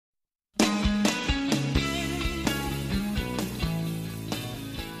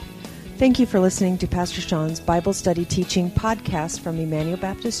Thank you for listening to Pastor Sean's Bible Study Teaching podcast from Emmanuel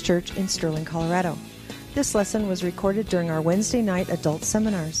Baptist Church in Sterling, Colorado. This lesson was recorded during our Wednesday night adult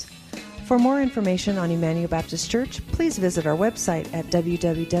seminars. For more information on Emmanuel Baptist Church, please visit our website at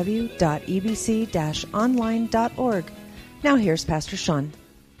www.ebc-online.org. Now here's Pastor Sean.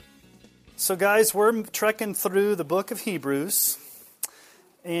 So guys, we're trekking through the book of Hebrews,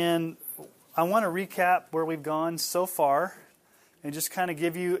 and I want to recap where we've gone so far and just kind of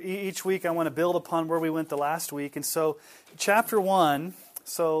give you, each week I want to build upon where we went the last week. And so chapter 1,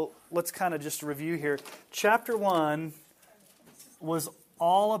 so let's kind of just review here. Chapter 1 was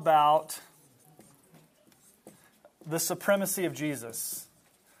all about the supremacy of Jesus.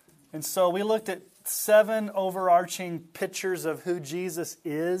 And so we looked at 7 overarching pictures of who Jesus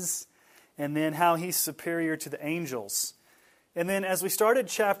is and then how He's superior to the angels. And then as we started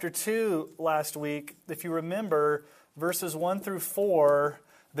chapter 2 last week, if you remember, verses 1 through 4,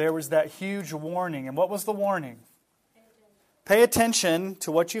 there was that huge warning. And what was the warning? Pay attention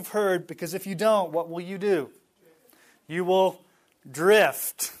to what you've heard, because if you don't, what will you do? You will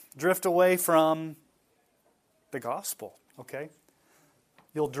drift away from the gospel, okay?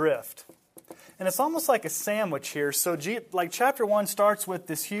 You'll drift. And it's almost like a sandwich here. So like chapter 1 starts with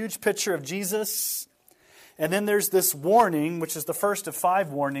this huge picture of Jesus, and then there's this warning, which is the first of 5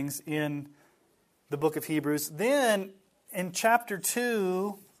 warnings in the book of Hebrews. Then in chapter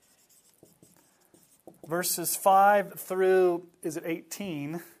 2, verses 5 through,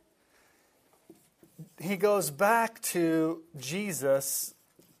 18, he goes back to Jesus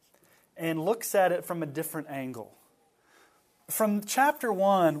and looks at it from a different angle. From chapter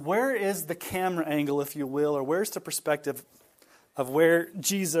 1, where is the camera angle, if you will, or where's the perspective of where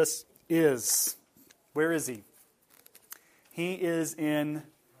Jesus is? Where is He? He is in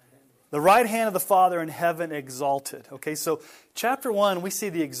the right hand of the Father in heaven, exalted. Okay, so chapter 1, we see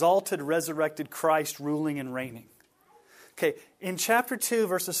the exalted, resurrected Christ ruling and reigning. Okay, in chapter 2,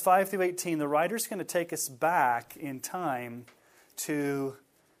 verses 5 through 18, the writer's going to take us back in time to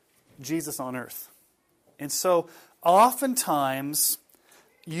Jesus on earth. And so, oftentimes,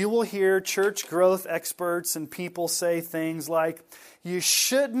 you will hear church growth experts and people say things like, you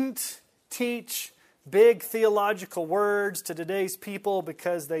shouldn't teach big theological words to today's people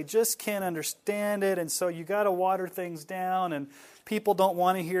because they just can't understand it, and so you got to water things down, and people don't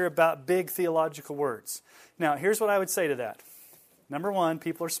want to hear about big theological words. Now, here's what I would say to that. Number 1,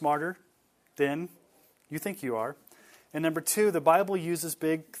 people are smarter than you think you are. And number 2, the Bible uses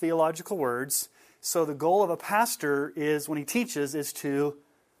big theological words, so the goal of a pastor is, when he teaches, is to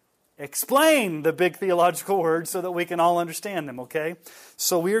explain the big theological words so that we can all understand them, okay?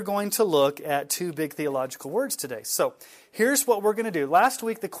 So we are going to look at 2 big theological words today. So here's what we're going to do. Last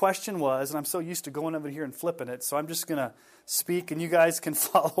week the question was, and I'm so used to going over here and flipping it, so I'm just going to speak and you guys can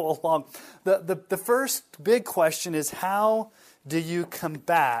follow along. The first big question is, how do you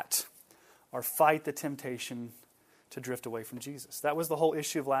combat or fight the temptation to drift away from Jesus? That was the whole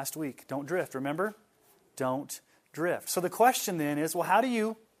issue of last week. Don't drift, remember? Don't drift. So the question then is, well, how do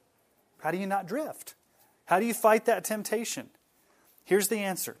you not drift? How do you fight that temptation? Here's the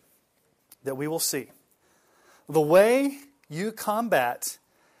answer that we will see. The way you combat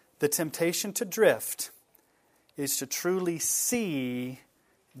the temptation to drift is to truly see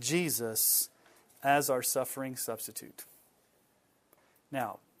Jesus as our suffering substitute.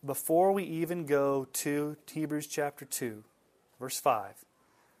 Now, before we even go to Hebrews chapter 2, verse 5,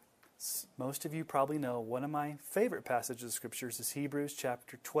 most of you probably know one of my favorite passages of Scriptures is Hebrews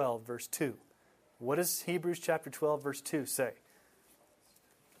chapter 12, verse 2. What does Hebrews chapter 12, verse 2 say?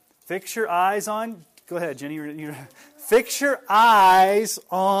 Fix your eyes on... Go ahead, Jenny. Fix your eyes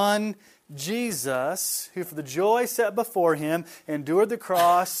on Jesus, who for the joy set before Him endured the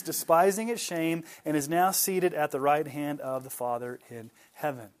cross, despising its shame, and is now seated at the right hand of the Father in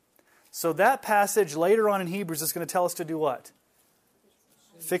heaven. So that passage later on in Hebrews is going to tell us to do what?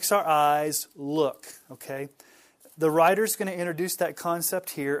 Fix our eyes, look, okay? The writer's going to introduce that concept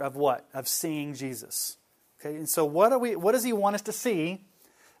here of what? Of seeing Jesus. Okay, and so what does he want us to see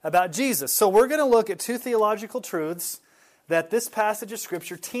about Jesus? So we're going to look at 2 theological truths that this passage of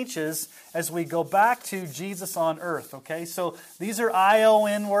Scripture teaches as we go back to Jesus on earth, okay? So these are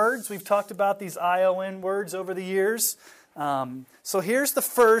ION words. We've talked about these ION words over the years. So here's the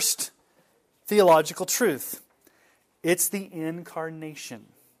first theological truth. It's the incarnation.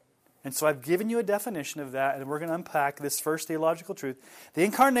 And so I've given you a definition of that, and we're going to unpack this first theological truth. The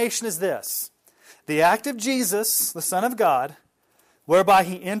incarnation is this: the act of Jesus, the Son of God, whereby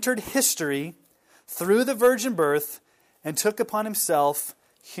He entered history through the virgin birth and took upon Himself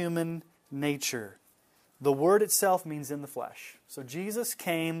human nature. The word itself means in the flesh. So Jesus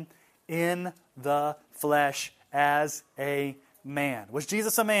came in the flesh as a man. Was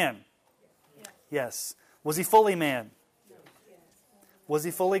Jesus a man? Yes. Was he fully man? Was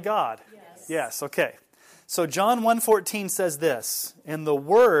he fully God? Yes. Okay. So John 1:14 says this, and the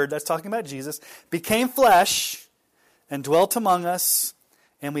Word, that's talking about Jesus, became flesh and dwelt among us,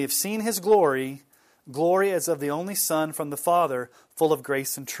 and we have seen His glory, glory as of the only Son from the Father, full of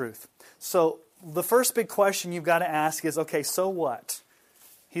grace and truth. So the first big question you've got to ask is, okay, so what?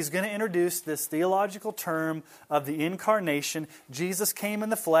 He's going to introduce this theological term of the incarnation. Jesus came in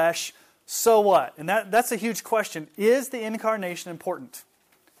the flesh. So what? And that's a huge question. Is the incarnation important?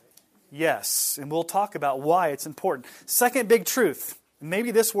 Yes. And we'll talk about why it's important. Second big truth.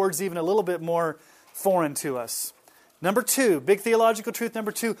 Maybe this word's even a little bit more foreign to us. Number 2, big theological truth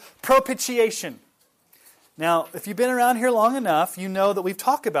number 2, propitiation. Now, if you've been around here long enough, you know that we've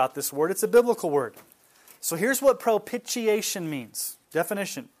talked about this word. It's a biblical word. So here's what propitiation means.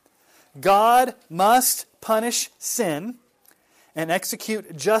 Definition. God must punish sin and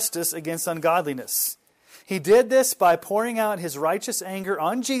execute justice against ungodliness. He did this by pouring out His righteous anger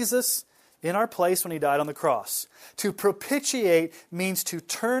on Jesus in our place when He died on the cross. To propitiate means to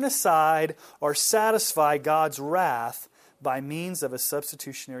turn aside or satisfy God's wrath by means of a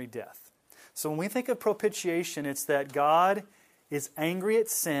substitutionary death. So when we think of propitiation, it's that God is angry at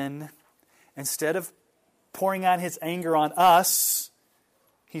sin. Instead of pouring out His anger on us,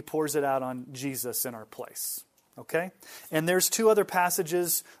 He pours it out on Jesus in our place. Okay? And there's 2 other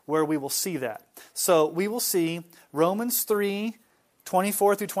passages where we will see that. So we will see Romans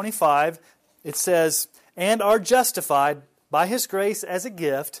 3:24 through 25. It says, and are justified by His grace as a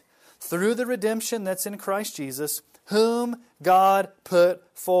gift through the redemption that's in Christ Jesus, whom God put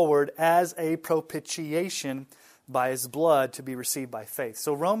forward as a propitiation by His blood to be received by faith.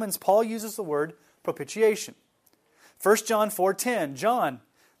 So Paul uses the word propitiation. 1 John 4:10, John,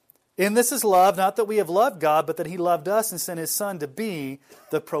 in this is love, not that we have loved God, but that He loved us and sent His Son to be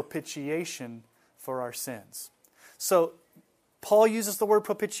the propitiation for our sins. So Paul uses the word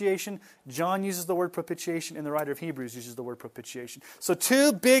propitiation, John uses the word propitiation, and the writer of Hebrews uses the word propitiation. So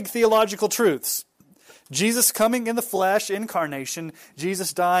 2 big theological truths. Jesus coming in the flesh, incarnation,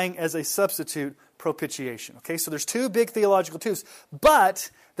 Jesus dying as a substitute, propitiation. Okay, so there's 2 big theological truths.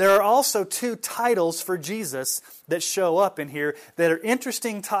 But there are also 2 titles for Jesus that show up in here that are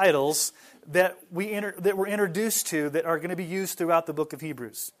interesting titles that we're introduced to that are going to be used throughout the book of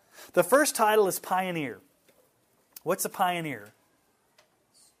Hebrews. The first title is pioneer. What's a pioneer?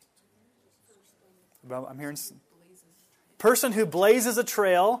 Well, I'm hearing person who blazes a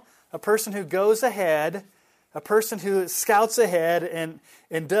trail, a person who goes ahead, a person who scouts ahead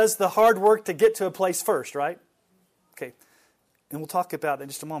and does the hard work to get to a place first, right? Okay. And we'll talk about that in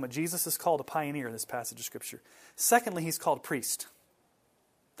just a moment. Jesus is called a pioneer in this passage of Scripture. Secondly, He's called priest,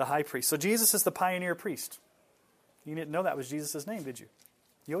 the high priest. So Jesus is the pioneer priest. You didn't know that was Jesus' name, did you?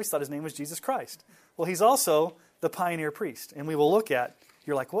 You always thought His name was Jesus Christ. Well, He's also the pioneer priest. And we will look at,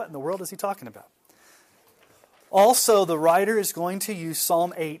 you're like, what in the world is he talking about? Also, the writer is going to use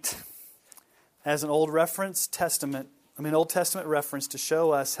Psalm 8 as an Old Testament reference to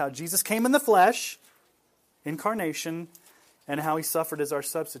show us how Jesus came in the flesh, incarnation, and how He suffered as our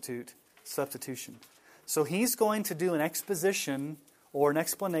substitution. So he's going to do an exposition or an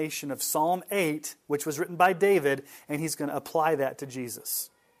explanation of Psalm 8, which was written by David, and he's going to apply that to Jesus.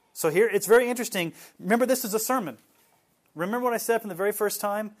 So here, it's very interesting. Remember, this is a sermon. Remember what I said from the very first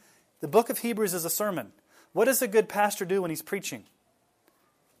time? The book of Hebrews is a sermon. What does a good pastor do when he's preaching?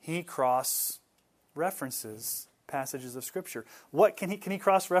 He cross-references passages of Scripture. What can he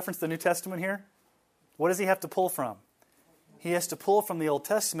cross-reference the New Testament here? What does he have to pull from? He has to pull from the Old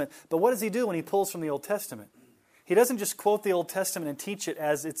Testament. But what does he do when he pulls from the Old Testament? He doesn't just quote the Old Testament and teach it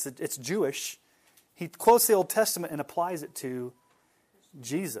as it's Jewish. He quotes the Old Testament and applies it to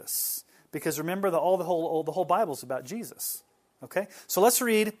Jesus. Because remember, the whole Bible is about Jesus. Okay? So let's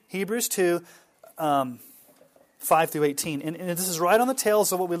read Hebrews 2, 5 through 18. And this is right on the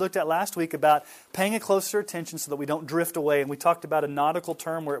tails of what we looked at last week about paying a closer attention so that we don't drift away. And we talked about a nautical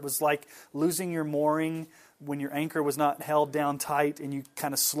term where it was like losing your mooring when your anchor was not held down tight and you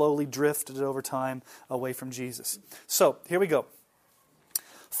kind of slowly drifted over time away from Jesus. So, here we go.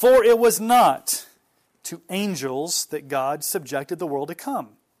 For it was not to angels that God subjected the world to come,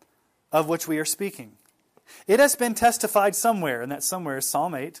 of which we are speaking. It has been testified somewhere, and that somewhere is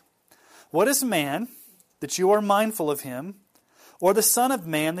Psalm 8. What is man, that you are mindful of him, or the son of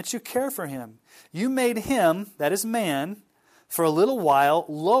man, that you care for him? You made him, that is man, for a little while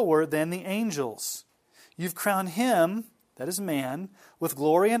lower than the angels. You've crowned him, that is man, with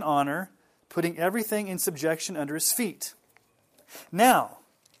glory and honor, putting everything in subjection under his feet. Now,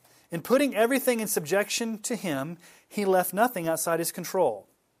 In putting everything in subjection to Him, He left nothing outside His control.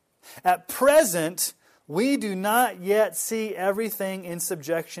 At present, we do not yet see everything in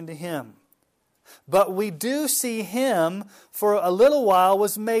subjection to Him. But we do see Him for a little while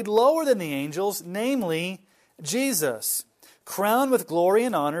was made lower than the angels, namely Jesus, crowned with glory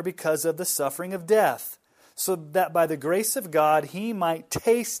and honor because of the suffering of death, so that by the grace of God He might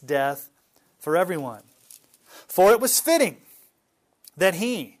taste death for everyone. For it was fitting that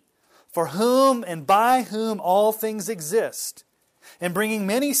He, for whom and by whom all things exist, and bringing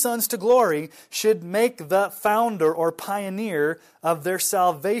many sons to glory, should make the founder or pioneer of their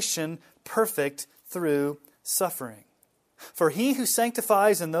salvation perfect through suffering. For He who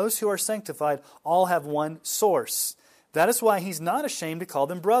sanctifies and those who are sanctified all have one source. That is why He's not ashamed to call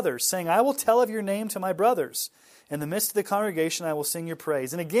them brothers, saying, I will tell of your name to my brothers. In the midst of the congregation I will sing your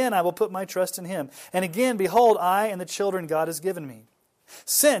praise. And again I will put my trust in Him. And again, behold, I and the children God has given me.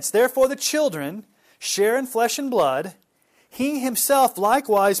 Since, therefore, the children share in flesh and blood, He Himself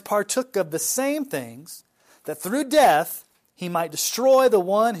likewise partook of the same things, that through death He might destroy the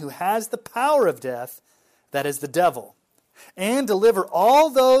one who has the power of death, that is the devil, and deliver all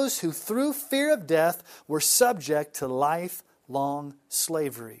those who through fear of death were subject to lifelong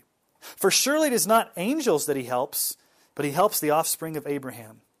slavery. For surely it is not angels that He helps, but He helps the offspring of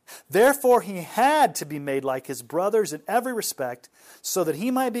Abraham. Therefore He had to be made like His brothers in every respect, so that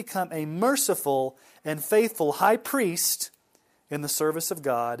He might become a merciful and faithful high priest in the service of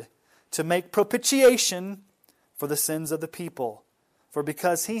God, to make propitiation for the sins of the people. For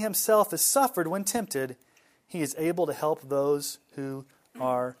because He Himself has suffered when tempted, He is able to help those who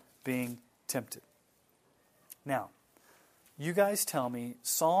are being tempted. Now, you guys tell me,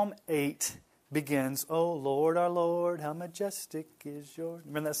 Psalm 8 begins, O Lord, our Lord, how majestic is your...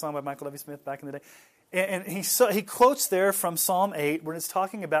 Remember that song by Michael W. Smith back in the day? And he quotes there from Psalm 8 where it's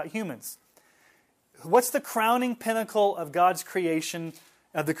talking about humans. What's the crowning pinnacle of God's creation,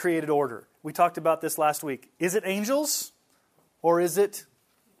 of the created order? We talked about this last week. Is it angels or is it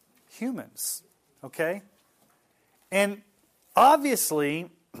humans? Okay? And obviously,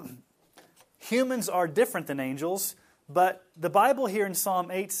 humans are different than angels, but the Bible here in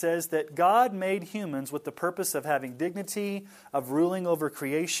Psalm 8 says that God made humans with the purpose of having dignity, of ruling over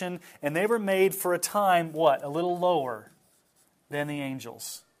creation, and they were made for a time, what? A little lower than the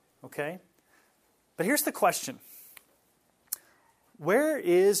angels. Okay? But here's the question. Where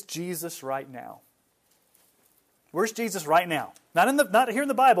is Jesus right now? Where's Jesus right now? Not here in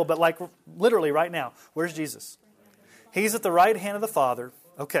the Bible, but like literally right now. Where's Jesus? He's at the right hand of the Father.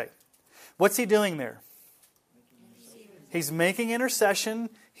 Okay. What's He doing there? He's making intercession,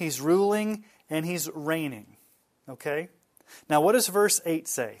 He's ruling, and He's reigning. Okay? Now what does verse 8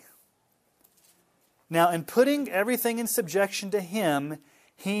 say? Now in putting everything in subjection to Him,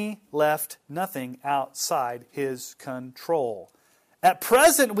 He left nothing outside His control. At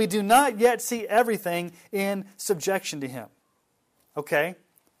present, we do not yet see everything in subjection to Him. Okay?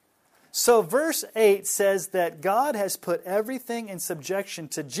 So verse 8 says that God has put everything in subjection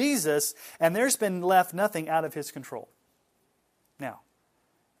to Jesus, and there's been left nothing out of His control. Now,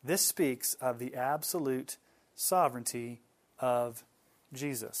 this speaks of the absolute sovereignty of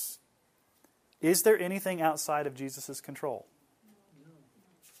Jesus. Is there anything outside of Jesus' control?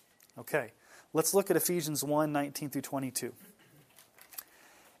 Okay, let's look at Ephesians 1, 19 through 22.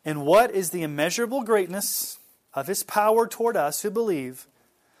 And what is the immeasurable greatness of His power toward us who believe,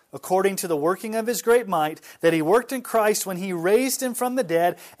 according to the working of His great might, that He worked in Christ when He raised Him from the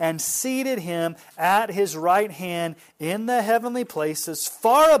dead and seated Him at His right hand in the heavenly places,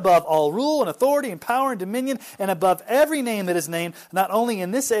 far above all rule and authority and power and dominion, and above every name that is named, not only in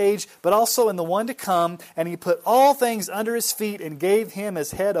this age, but also in the one to come. And He put all things under His feet and gave Him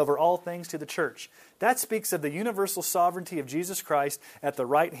as head over all things to the church. That speaks of the universal sovereignty of Jesus Christ at the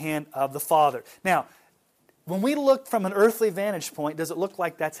right hand of the Father. Now, when we look from an earthly vantage point, does it look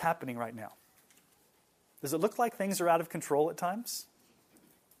like that's happening right now? Does it look like things are out of control at times?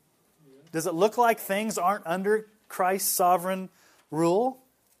 Does it look like things aren't under Christ's sovereign rule?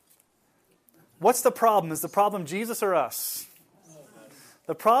 What's the problem? Is the problem Jesus or us?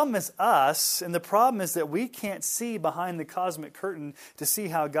 The problem is us, and the problem is that we can't see behind the cosmic curtain to see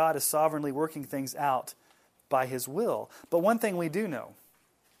how God is sovereignly working things out by His will. But one thing we do know.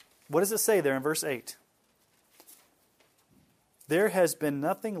 What does it say there in verse 8? There has been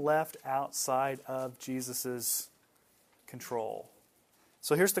nothing left outside of Jesus' control.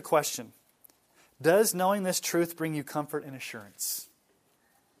 So here's the question. Does knowing this truth bring you comfort and assurance?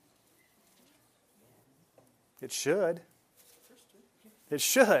 It should. It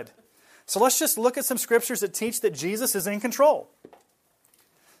should. So let's just look at some scriptures that teach that Jesus is in control.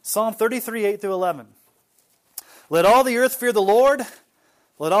 Psalm 33, 8 through 11. Let all the earth fear the Lord.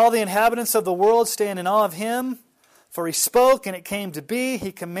 Let all the inhabitants of the world stand in awe of Him. For He spoke, and it came to be.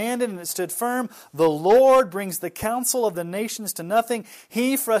 He commanded, and it stood firm. The Lord brings the counsel of the nations to nothing.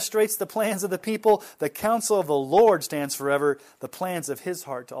 He frustrates the plans of the people. The counsel of the Lord stands forever, the plans of His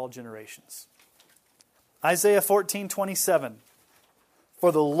heart to all generations. Isaiah 14:27.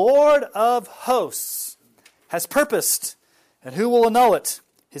 For the Lord of hosts has purposed, and who will annul it?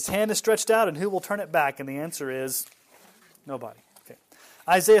 His hand is stretched out, and who will turn it back? And the answer is nobody.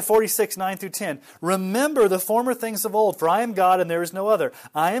 Isaiah 46, 9 through 10. Remember the former things of old, for I am God and there is no other.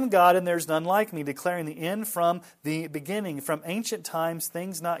 I am God and there is none like me, declaring the end from the beginning, from ancient times,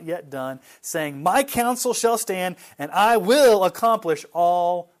 things not yet done, saying, my counsel shall stand, and I will accomplish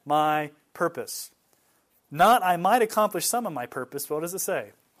all my purpose. Not I might accomplish some of my purpose, but what does it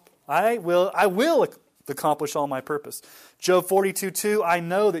say? I will accomplish all my purpose. Job 42, 2. I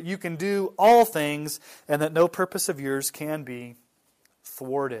know that you can do all things, and that no purpose of yours can be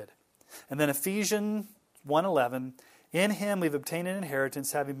thwarted. And then Ephesians 1:11, in Him we've obtained an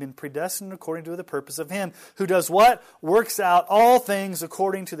inheritance, having been predestined according to the purpose of Him, who does what? Works out all things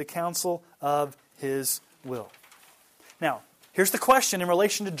according to the counsel of His will. Now, here's the question in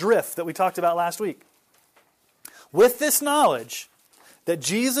relation to drift that we talked about last week. With this knowledge that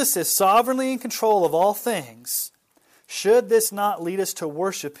Jesus is sovereignly in control of all things, should this not lead us to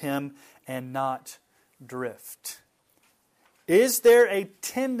worship Him and not drift? Is there a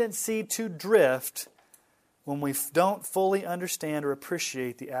tendency to drift when we don't fully understand or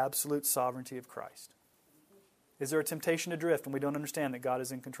appreciate the absolute sovereignty of Christ? Is there a temptation to drift when we don't understand that God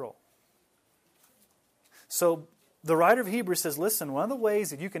is in control? So the writer of Hebrews says, listen, one of the ways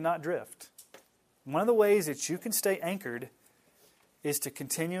that you cannot drift, one of the ways that you can stay anchored is to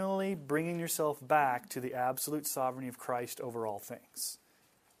continually bringing yourself back to the absolute sovereignty of Christ over all things.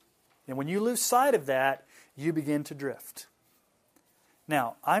 And when you lose sight of that, you begin to drift.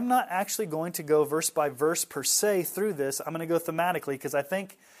 Now, I'm not actually going to go verse by verse per se through this. I'm going to go thematically because I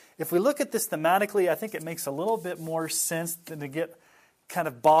think if we look at this thematically, I think it makes a little bit more sense than to get kind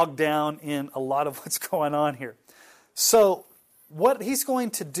of bogged down in a lot of what's going on here. So what he's going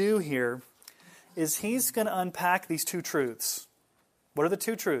to do here is he's going to unpack these two truths. What are the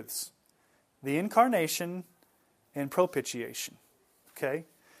two truths? The incarnation and propitiation. Okay?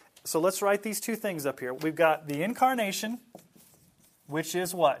 So let's write these two things up here. We've got the incarnation, which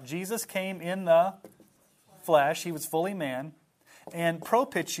is what? Jesus came in the flesh. He was fully man. And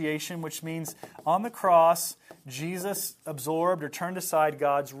propitiation, which means on the cross, Jesus absorbed or turned aside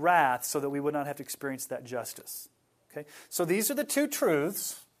God's wrath so that we would not have to experience that justice. Okay? So these are the two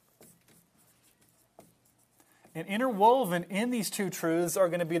truths. And interwoven in these two truths are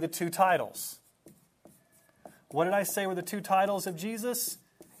going to be the two titles. What did I say were the two titles of Jesus?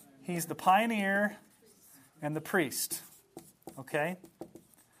 He's the pioneer and the priest. Okay?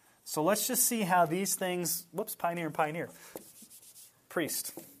 So let's just see how these things... pioneer and pioneer.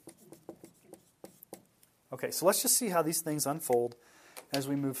 Priest. Okay, so let's just see how these things unfold as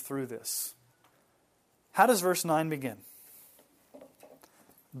we move through this. How does verse 9 begin?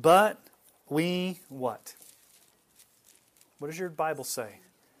 But we what? What does your Bible say?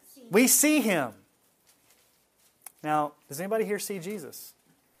 We see Him. Now, does anybody here see Jesus?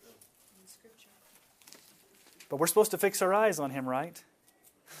 But we're supposed to fix our eyes on Him, right?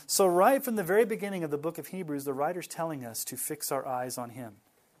 So right from the very beginning of the book of Hebrews, the writer's telling us to fix our eyes on Him.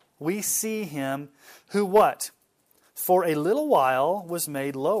 We see Him who what? For a little while was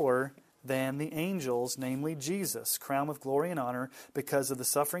made lower than the angels, namely Jesus, crowned with glory and honor because of the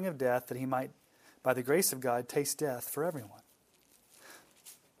suffering of death, that He might, by the grace of God, taste death for everyone.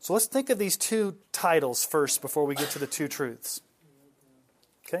 So let's think of these two titles first before we get to the two truths.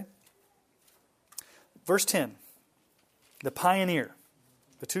 Okay? Verse 10. The pioneer.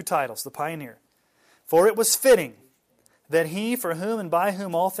 The two titles, the pioneer. For it was fitting that He, for whom and by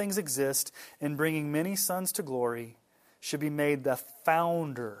whom all things exist, in bringing many sons to glory, should be made the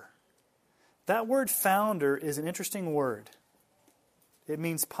founder. That word founder is an interesting word. It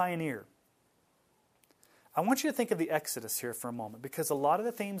means pioneer. I want you to think of the Exodus here for a moment, because a lot of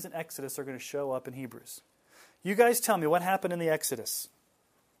the themes in Exodus are going to show up in Hebrews. You guys tell me what happened in the Exodus.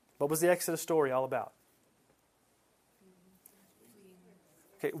 What was the Exodus story all about?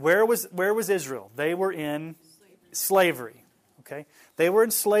 Okay, where was Israel? They were in slavery. Okay, they were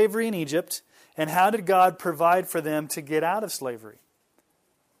in slavery in Egypt, and how did God provide for them to get out of slavery?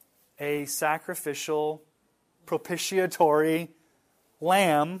 A sacrificial, propitiatory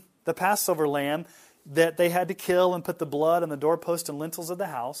lamb, the Passover lamb, that they had to kill and put the blood on the doorpost and lintels of the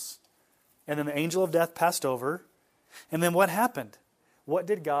house. And then the angel of death passed over. And then what happened? what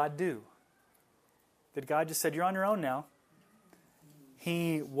did God do? Did God just say, you're on your own now?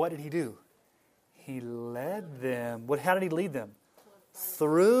 What did He do? He led them. How did He lead them?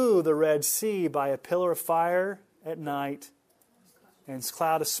 Through the Red Sea by a pillar of fire at night and a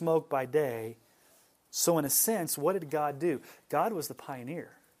cloud of smoke by day. So in a sense, what did God do? God was the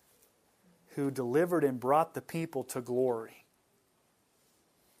pioneer who delivered and brought the people to glory.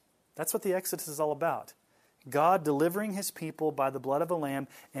 That's what the Exodus is all about. God delivering His people by the blood of a lamb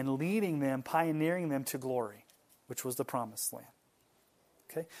and leading them, pioneering them to glory, which was the promised land.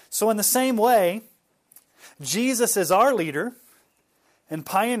 Okay? So in the same way, Jesus is our leader and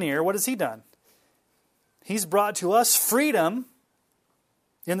pioneer. What has He done? He's brought to us freedom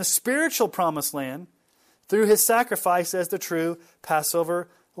in the spiritual promised land through His sacrifice as the true Passover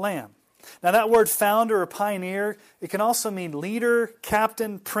lamb. Now that word founder or pioneer, it can also mean leader,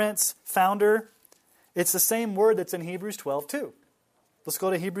 captain, prince, founder. It's the same word that's in Hebrews 12:2. Let's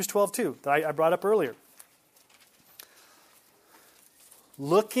go to Hebrews 12:2 that I brought up earlier.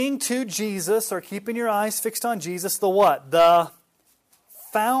 Looking to Jesus, or keeping your eyes fixed on Jesus, the what? The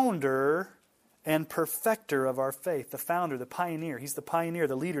founder and perfecter of our faith. The founder, the pioneer. He's the pioneer,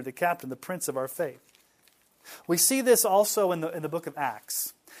 the leader, the captain, the prince of our faith. We see this also in the book of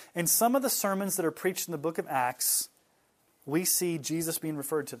Acts. In some of the sermons that are preached in the book of Acts, we see Jesus being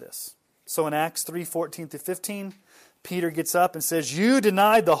referred to this. So in Acts 3:14-15, Peter gets up and says, you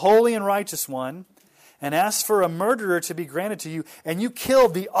denied the holy and righteous one and asked for a murderer to be granted to you, and you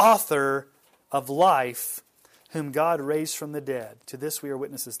killed the author of life, whom God raised from the dead. To this we are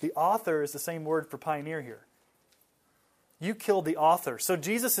witnesses. The author is the same word for pioneer here. You killed the author. So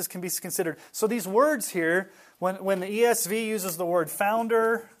Jesus can be considered. So these words here, when the ESV uses the word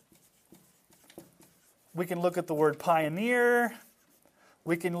founder, we can look at the word pioneer.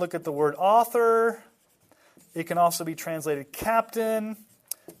 We can look at the word author. It can also be translated captain,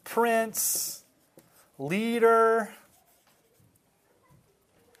 prince, leader.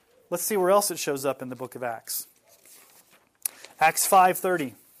 Let's see where else it shows up in the book of Acts. Acts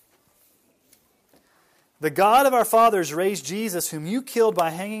 5:30. The God of our fathers raised Jesus, whom you killed by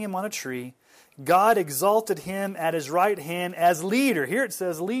hanging Him on a tree. God exalted Him at His right hand as leader. Here it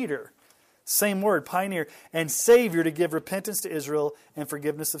says leader. Same word, pioneer. And Savior, to give repentance to Israel and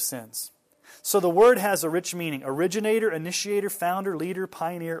forgiveness of sins. So the word has a rich meaning. Originator, initiator, founder, leader,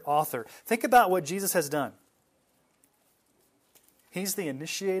 pioneer, author. Think about what Jesus has done. He's the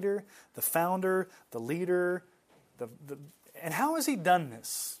initiator, the founder, the leader. And how has He done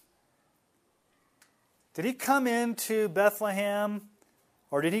this? Did He come into Bethlehem,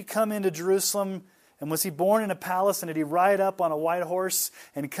 or did He come into Jerusalem, and was He born in a palace, and did He ride up on a white horse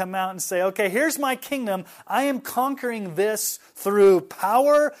and come out and say, okay, here's my kingdom. I am conquering this through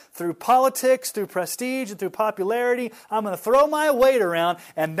power, through politics, through prestige, and through popularity. I'm going to throw my weight around,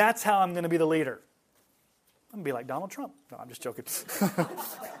 and that's how I'm going to be the leader. I'm going to be like Donald Trump. No, I'm just joking.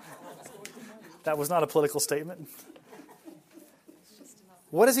 That was not a political statement.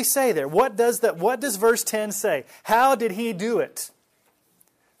 What does He say there? What does verse 10 say? How did He do it?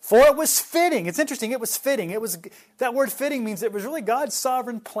 For it was fitting. It's interesting. It was fitting. That word fitting means it was really God's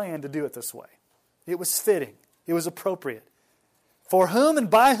sovereign plan to do it this way. It was fitting. It was appropriate. For whom and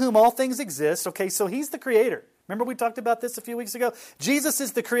by whom all things exist. Okay, so He's the creator. Remember we talked about this a few weeks ago? Jesus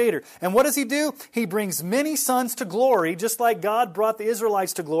is the creator. And what does He do? He brings many sons to glory, just like God brought the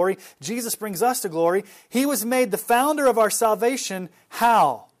Israelites to glory. Jesus brings us to glory. He was made the founder of our salvation.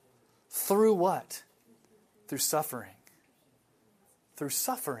 How? Through what? Through suffering. Through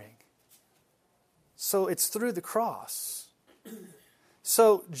suffering. So it's through the cross.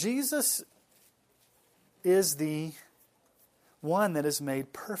 So Jesus is the one that is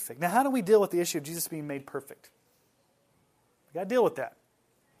made perfect. Now, how do we deal with the issue of Jesus being made perfect? We've got to deal with that.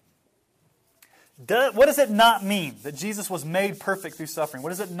 What does it not mean that Jesus was made perfect through suffering? What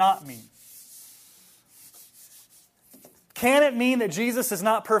does it not mean? Can it mean that Jesus is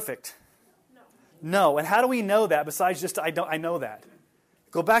not perfect? No. And how do we know that besides just I know that?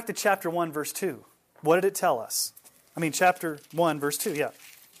 Go back to chapter 1, verse 2. What did it tell us? Chapter 1, verse 2, yeah.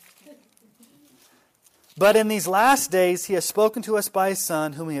 But in these last days He has spoken to us by His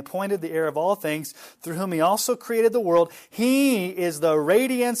Son, whom He appointed the heir of all things, through whom He also created the world. He is the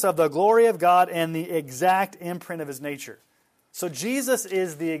radiance of the glory of God and the exact imprint of His nature. So Jesus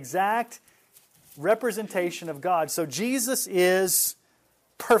is the exact representation of God. So Jesus is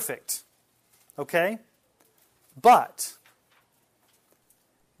perfect. Okay? But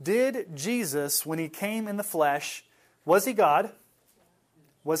did Jesus, when He came in the flesh, was He God?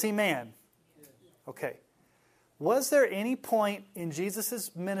 Was He man? Okay. Was there any point in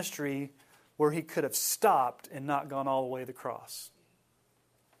Jesus' ministry where He could have stopped and not gone all the way to the cross?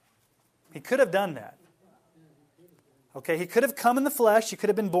 He could have done that. Okay, he could have come in the flesh. He could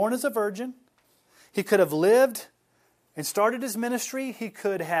have been born as a virgin. He could have lived and started his ministry. He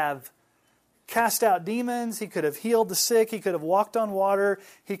could have cast out demons. He could have healed the sick. He could have walked on water.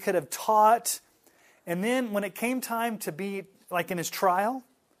 He could have taught. And then when it came time to be like in his trial,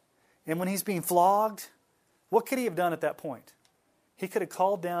 and when he's being flogged, what could he have done at that point? He could have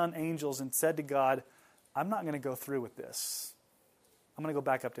called down angels and said to God, I'm not going to go through with this. I'm going to go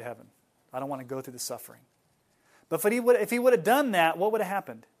back up to heaven. I don't want to go through the suffering. But if he would have done that, what would have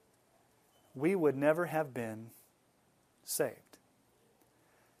happened? We would never have been saved.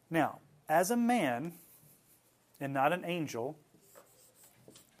 Now, as a man and not an angel,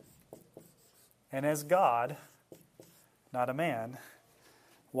 and as God, not a man,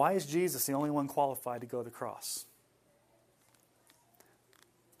 why is Jesus the only one qualified to go to the cross?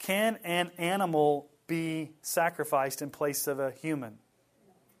 Can an animal be sacrificed in place of a human?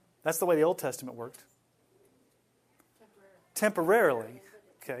 That's the way the Old Testament worked. Temporarily.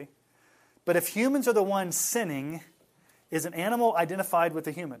 Okay. But if humans are the ones sinning, is an animal identified with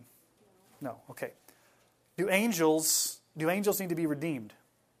a human? No. Okay. Do angels need to be redeemed?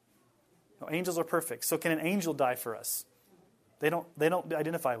 No, angels are perfect. So can an angel die for us? They don't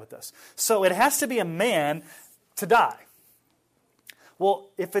identify with us. So it has to be a man to die. Well,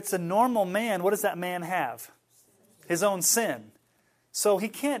 if it's a normal man, what does that man have? His own sin. So he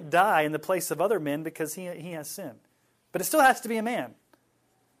can't die in the place of other men because he has sin. But it still has to be a man.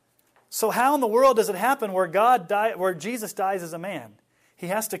 So how in the world does it happen where Jesus dies as a man? He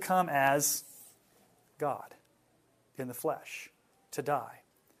has to come as God in the flesh to die.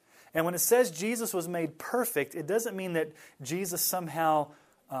 And when it says Jesus was made perfect, it doesn't mean that Jesus somehow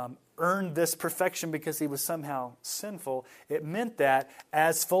earned this perfection because he was somehow sinful. It meant that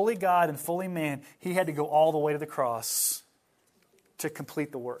as fully God and fully man, he had to go all the way to the cross to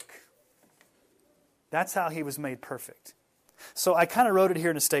complete the work. That's how he was made perfect. So I kind of wrote it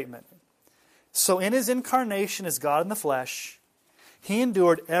here in a statement. So in his incarnation as God in the flesh, he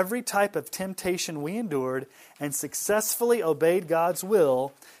endured every type of temptation we endured and successfully obeyed God's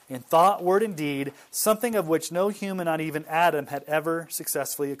will in thought, word, and deed, something of which no human, not even Adam, had ever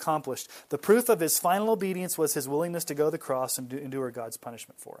successfully accomplished. The proof of his final obedience was his willingness to go to the cross and endure God's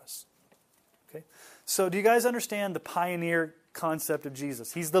punishment for us. Okay? So do you guys understand the pioneer concept of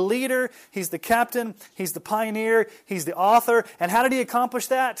Jesus? He's the leader, he's the captain, he's the pioneer, he's the author. And how did he accomplish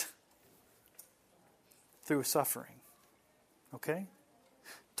that? Through suffering. Okay?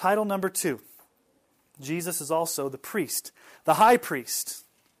 Title number 2. Jesus is also the priest, the high priest.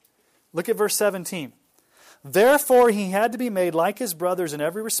 Look at verse 17. Therefore he had to be made like his brothers in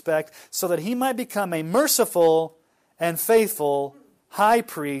every respect, so that he might become a merciful and faithful high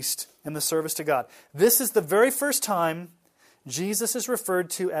priest in the service to God. This is the very first time Jesus is referred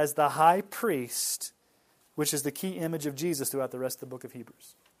to as the high priest, which is the key image of Jesus throughout the rest of the book of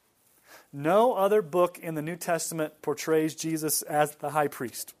Hebrews. No other book in the New Testament portrays Jesus as the high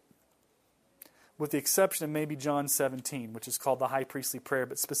priest, with the exception of maybe John 17, which is called the high priestly prayer,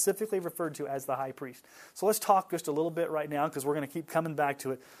 but specifically referred to as the high priest. So let's talk just a little bit right now, because we're going to keep coming back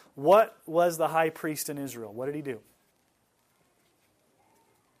to it. What was the high priest in Israel? What did he do?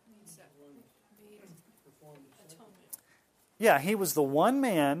 Yeah, he was the one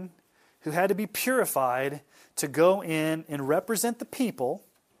man who had to be purified to go in and represent the people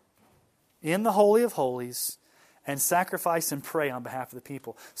in the Holy of Holies and sacrifice and pray on behalf of the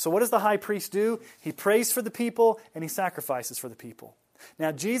people. So what does the high priest do? He prays for the people and he sacrifices for the people.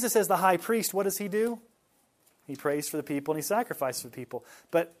 Now Jesus as the high priest, what does he do? He prays for the people and he sacrifices for the people.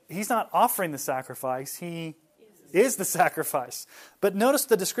 But he's not offering the sacrifice, he is the sacrifice. But notice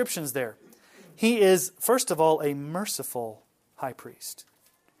the descriptions there. He is, first of all, a merciful high priest.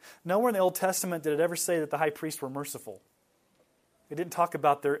 Nowhere in the Old Testament did it ever say that the high priests were merciful. It didn't talk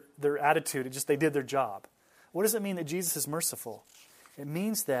about their attitude. It just they did their job. What does it mean that Jesus is merciful? It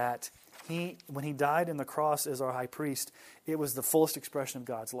means that when he died on the cross as our high priest, it was the fullest expression of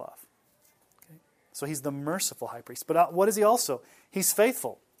God's love. Okay? So he's the merciful high priest. But what is he also? He's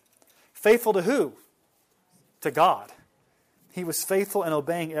faithful. Faithful to who? To God. He was faithful in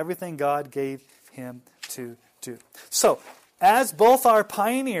obeying everything God gave him to do. So, as both our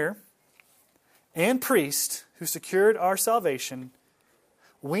pioneer and priest who secured our salvation,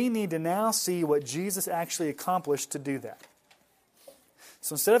 we need to now see what Jesus actually accomplished to do that.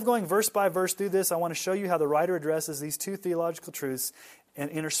 So instead of going verse by verse through this, I want to show you how the writer addresses these two theological truths and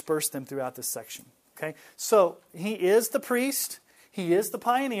intersperse them throughout this section. Okay? So he is the priest, he is the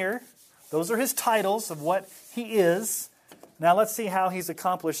pioneer. Those are his titles of what he is. Now let's see how he's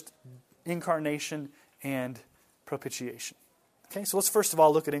accomplished incarnation and propitiation. Okay, so let's first of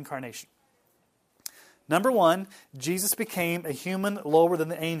all look at incarnation. Number one, Jesus became a human lower than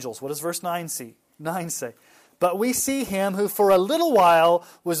the angels. What does verse 9 say? But we see him who for a little while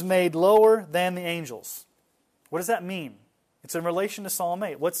was made lower than the angels. What does that mean? It's in relation to Psalm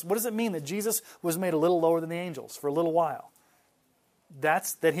 8. What does it mean that Jesus was made a little lower than the angels for a little while?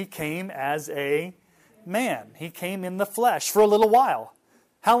 That's that he came as a man. He came in the flesh for a little while.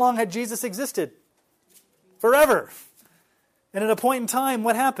 How long had Jesus existed? Forever. And at a point in time,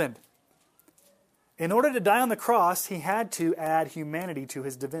 what happened? In order to die on the cross, he had to add humanity to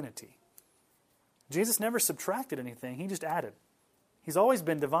his divinity. Jesus never subtracted anything. He just added. He's always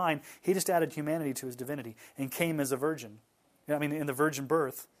been divine. He just added humanity to his divinity and came as a virgin. I mean, in the virgin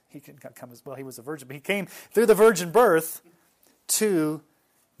birth, he could come as, well, he was a virgin, but he came through the virgin birth to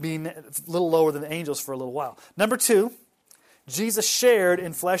be a little lower than the angels for a little while. Number two, Jesus shared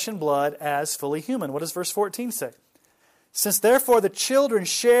in flesh and blood as fully human. What does verse 14 say? Since therefore the children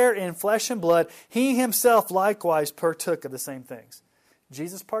share in flesh and blood, he himself likewise partook of the same things.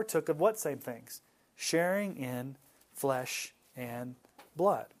 Jesus partook of what same things? Sharing in flesh and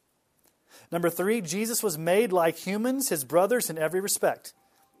blood. Number three, Jesus was made like humans, his brothers, in every respect.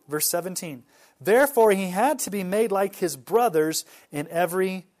 Verse 17. Therefore he had to be made like his brothers in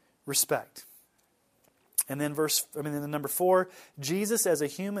every respect. And then number four, Jesus as a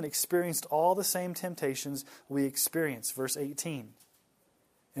human experienced all the same temptations we experience. Verse 18.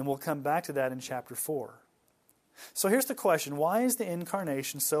 And we'll come back to that in chapter 4. So here's the question. Why is the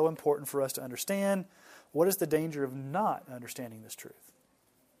incarnation so important for us to understand? What is the danger of not understanding this truth?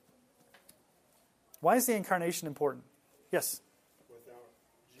 Why is the incarnation important? Yes? Without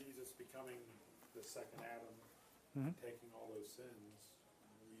Jesus becoming the second Adam, taking all those sins,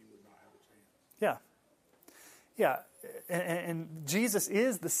 we would not have a chance. Yeah. Yeah, and Jesus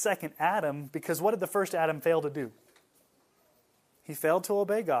is the second Adam because what did the first Adam fail to do? He failed to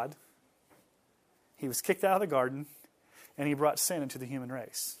obey God. He was kicked out of the garden, and he brought sin into the human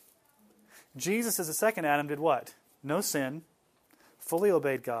race. Jesus as the second Adam did what? No sin, fully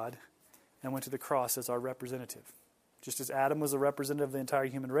obeyed God, and went to the cross as our representative. Just as Adam was the representative of the entire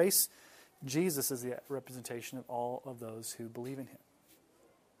human race, Jesus is the representation of all of those who believe in him.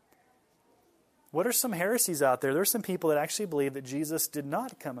 What are some heresies out there? There are some people that actually believe that Jesus did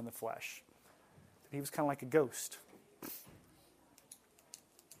not come in the flesh. That he was kind of like a ghost.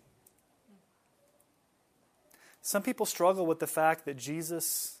 Some people struggle with the fact that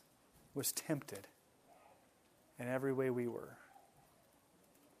Jesus was tempted in every way we were.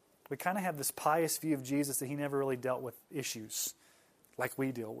 We kind of have this pious view of Jesus that he never really dealt with issues like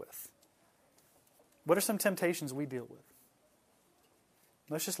we deal with. What are some temptations we deal with?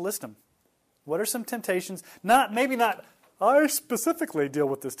 Let's just list them. What are some temptations? Maybe not I specifically deal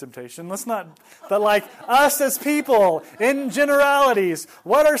with this temptation. Let's not, but like us as people in generalities.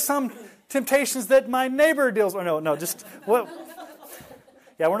 What are some temptations that my neighbor deals with? No, just what?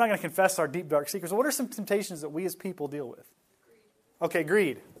 Yeah, we're not going to confess our deep, dark secrets. What are some temptations that we as people deal with? Okay,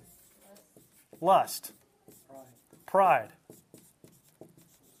 greed. Lust. Pride.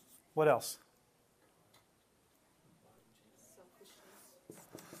 What else?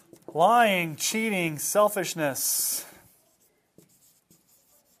 Lying, cheating, selfishness.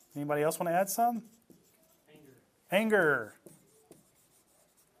 Anybody else want to add some? Anger.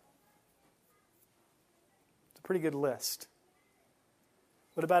 It's a pretty good list.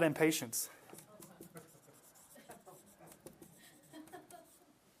 What about impatience?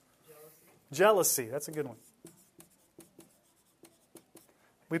 Jealousy. That's a good one.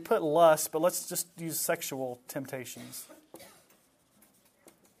 We put lust, but let's just use sexual temptations.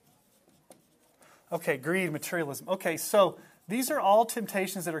 Okay, greed, materialism. Okay, so these are all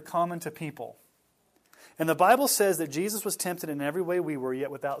temptations that are common to people. And the Bible says that Jesus was tempted in every way we were, yet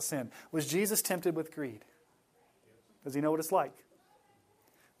without sin. Was Jesus tempted with greed? Does he know what it's like?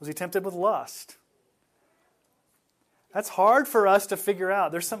 Was he tempted with lust? That's hard for us to figure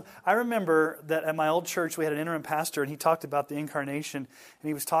out. I remember that at my old church we had an interim pastor and he talked about the incarnation, and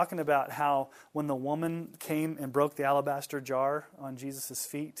he was talking about how when the woman came and broke the alabaster jar on Jesus'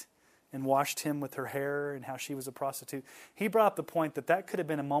 feet and washed him with her hair and how she was a prostitute, he brought up the point that could have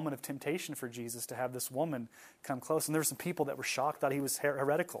been a moment of temptation for Jesus to have this woman come close. And there were some people that were shocked, thought he was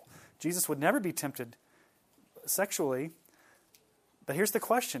heretical. Jesus would never be tempted sexually. But here's the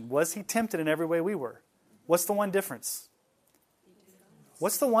question. Was he tempted in every way we were? What's the one difference?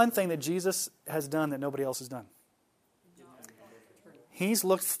 What's the one thing that Jesus has done that nobody else has done?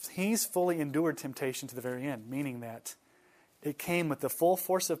 He's fully endured temptation to the very end, meaning that it came with the full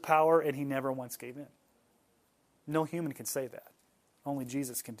force of power and he never once gave in. No human can say that. Only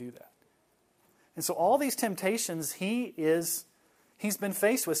Jesus can do that. And so all these temptations, he he's been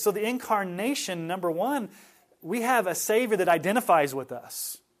faced with. So the incarnation, number one, we have a Savior that identifies with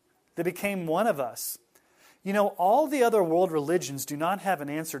us, that became one of us. You know, all the other world religions do not have an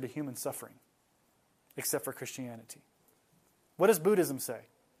answer to human suffering, except for Christianity. What does Buddhism say?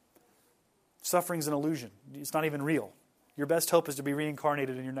 Suffering's an illusion. It's not even real. Your best hope is to be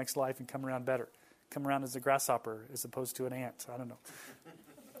reincarnated in your next life and come around better. Come around as a grasshopper as opposed to an ant. I don't know.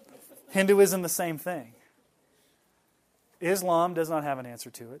 Hinduism, the same thing. Islam does not have an answer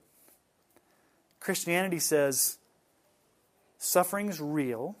to it. Christianity says suffering's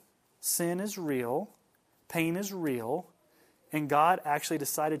real, sin is real, pain is real, and God actually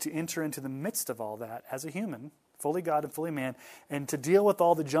decided to enter into the midst of all that as a human, fully God and fully man, and to deal with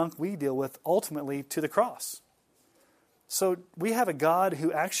all the junk we deal with ultimately to the cross. So we have a God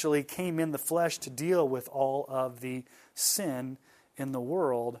who actually came in the flesh to deal with all of the sin in the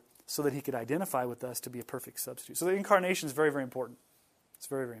world so that he could identify with us to be a perfect substitute. So the incarnation is very, very important. It's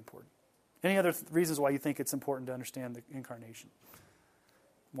very, very important. Any other reasons why you think it's important to understand the incarnation?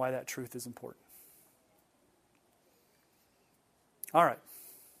 Why that truth is important? All right.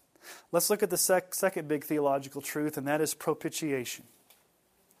 Let's look at the second big theological truth, and that is propitiation.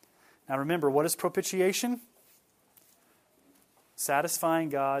 Now remember, what is propitiation? Satisfying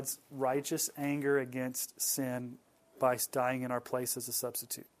God's righteous anger against sin by dying in our place as a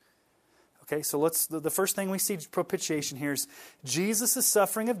substitute. Okay, so the first thing we see propitiation here is Jesus'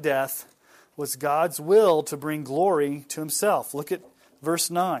 suffering of death was God's will to bring glory to himself. Look at verse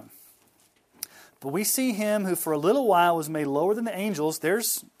 9. But we see him who for a little while was made lower than the angels,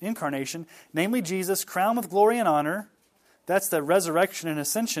 there's incarnation, namely Jesus, crowned with glory and honor. That's the resurrection and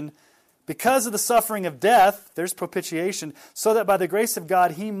ascension. Because of the suffering of death, there's propitiation, so that by the grace of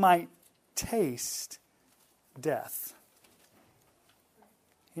God he might taste death.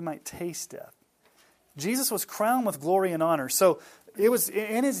 He might taste death. Jesus was crowned with glory and honor. So it was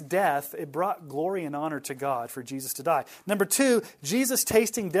in his death, it brought glory and honor to God for Jesus to die. Number two, Jesus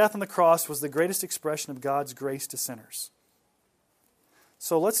tasting death on the cross was the greatest expression of God's grace to sinners.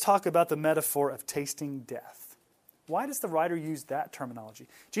 So let's talk about the metaphor of tasting death. Why does the writer use that terminology?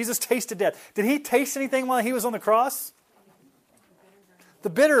 Jesus tasted death. Did he taste anything while he was on the cross? The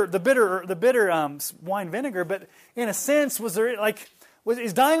bitter wine vinegar, but in a sense,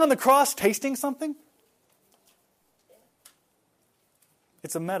 is dying on the cross tasting something?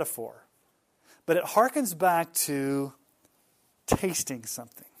 It's a metaphor. But it harkens back to tasting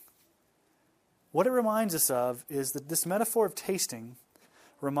something. What it reminds us of is that this metaphor of tasting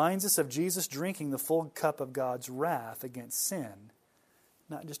reminds us of Jesus drinking the full cup of God's wrath against sin,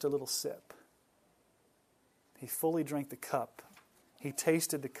 not just a little sip. He fully drank the cup. He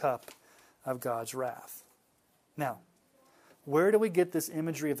tasted the cup of God's wrath. Now, where do we get this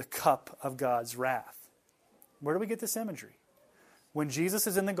imagery of the cup of God's wrath? Where do we get this imagery? When Jesus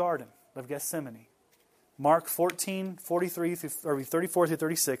is in the Garden of Gethsemane, Mark 14, 34 through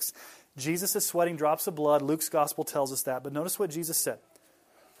 36, Jesus is sweating drops of blood. Luke's gospel tells us that. But notice what Jesus said.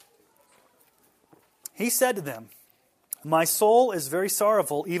 He said to them, "My soul is very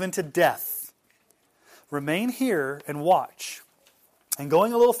sorrowful, even to death. Remain here and watch." And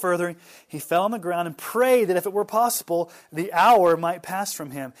going a little further, he fell on the ground and prayed that if it were possible, the hour might pass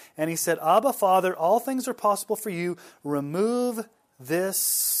from him. And he said, "Abba, Father, all things are possible for you. Remove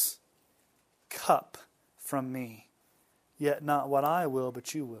this cup from me. Yet not what I will,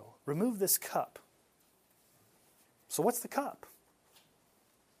 but you will." Remove this cup. So what's the cup?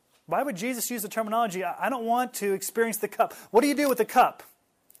 Why would Jesus use the terminology, I don't want to experience the cup? What do you do with the cup?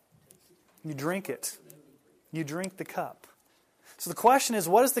 You drink it. You drink the cup. So the question is,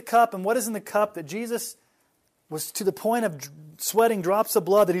 what is the cup and what is in the cup that Jesus was to the point of sweating drops of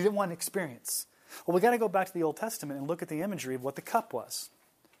blood that he didn't want to experience? Well, we've got to go back to the Old Testament and look at the imagery of what the cup was.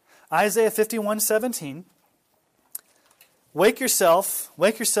 Isaiah 51:17. Wake yourself,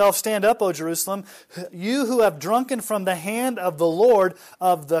 stand up, O Jerusalem, you who have drunken from the hand of the Lord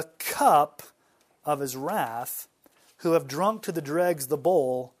of the cup of his wrath, who have drunk to the dregs the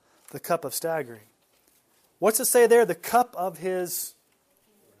bowl, the cup of staggering. What's it say there? The cup of his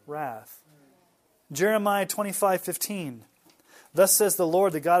wrath. Jeremiah 25:15. Thus says the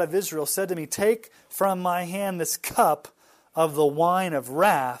Lord, the God of Israel, said to me, "Take from my hand this cup of the wine of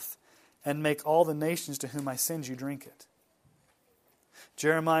wrath, and make all the nations to whom I send you drink it."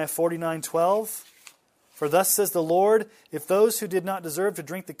 Jeremiah 49:12. For thus says the Lord, if those who did not deserve to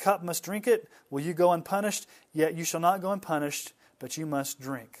drink the cup must drink it, will you go unpunished? Yet you shall not go unpunished, but you must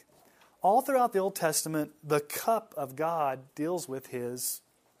drink. All throughout the Old Testament, the cup of God deals with his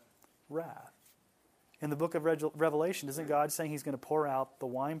wrath. In the book of Revelation, isn't God saying he's going to pour out the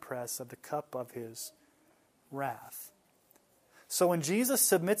winepress of the cup of his wrath? So when Jesus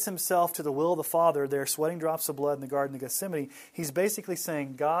submits himself to the will of the Father, there sweating drops of blood in the Garden of Gethsemane, he's basically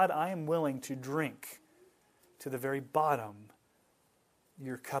saying, God, I am willing to drink to the very bottom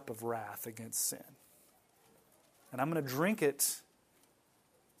your cup of wrath against sin. And I'm going to drink it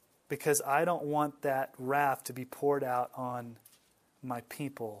because I don't want that wrath to be poured out on my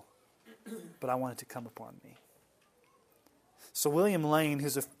people, but I want it to come upon me. So William Lane,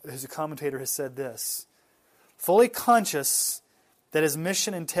 who's a commentator, has said this: fully conscious that his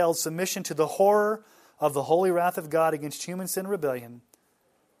mission entailed submission to the horror of the holy wrath of God against human sin and rebellion,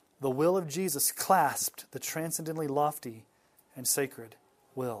 the will of Jesus clasped the transcendently lofty and sacred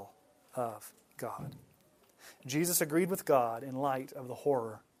will of God. Jesus agreed with God in light of the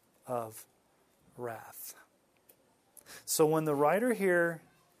horror of wrath. So when the writer here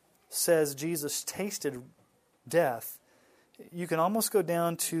says Jesus tasted death, you can almost go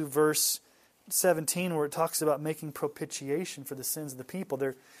down to verse 17 where it talks about making propitiation for the sins of the people.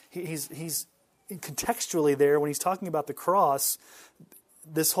 He's contextually there when he's talking about the cross,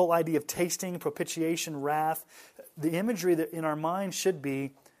 this whole idea of tasting, propitiation, wrath. The imagery that in our mind should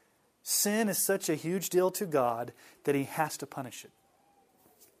be sin is such a huge deal to God that he has to punish it.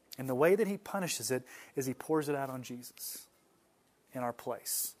 And the way that he punishes it is he pours it out on Jesus in our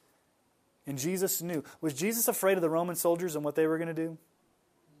place. And Jesus knew. Was Jesus afraid of the Roman soldiers and what they were going to do?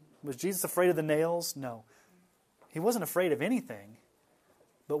 Was Jesus afraid of the nails? No. He wasn't afraid of anything.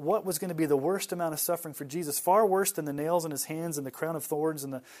 But what was going to be the worst amount of suffering for Jesus, far worse than the nails in his hands and the crown of thorns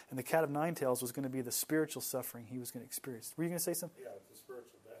and the cat of nine tails, was going to be the spiritual suffering he was going to experience. Were you going to say something? Yeah, the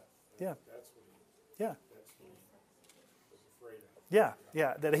spiritual death. Yeah. That's what he was afraid of.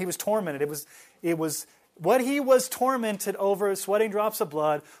 Yeah, that he was tormented. It was what he was tormented over, sweating drops of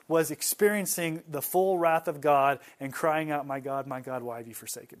blood, was experiencing the full wrath of God and crying out, my God, why have you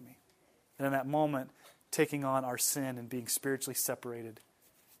forsaken me? And in that moment, taking on our sin and being spiritually separated,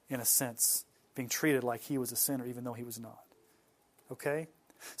 in a sense, being treated like he was a sinner even though he was not. Okay?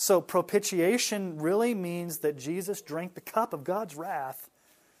 So propitiation really means that Jesus drank the cup of God's wrath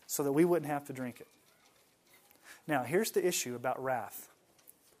so that we wouldn't have to drink it. Now, here's the issue about wrath.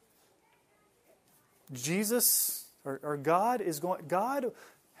 Jesus, or God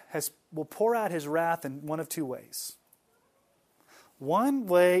will pour out his wrath in one of two ways. One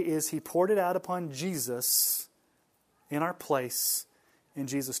way is he poured it out upon Jesus in our place, and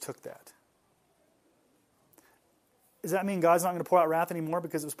Jesus took that. Does that mean God's not going to pour out wrath anymore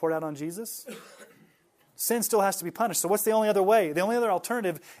because it was poured out on Jesus? Sin still has to be punished. So what's the only other way? The only other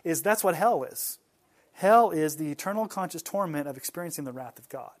alternative is that's what hell is. Hell is the eternal conscious torment of experiencing the wrath of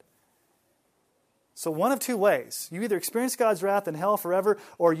God. So one of two ways. You either experience God's wrath in hell forever,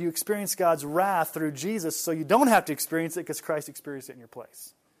 or you experience God's wrath through Jesus so you don't have to experience it because Christ experienced it in your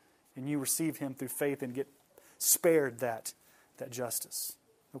place. And you receive him through faith and get spared that justice.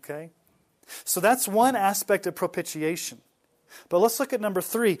 Okay? So that's one aspect of propitiation. But let's look at number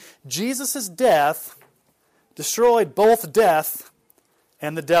 3. Jesus' death destroyed both death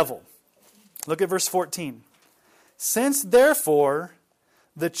and the devil. Look at verse 14. Since therefore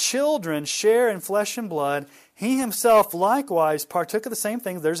the children share in flesh and blood, he himself likewise partook of the same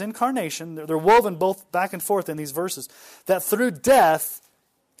things. There's incarnation. They're woven both back and forth in these verses. That through death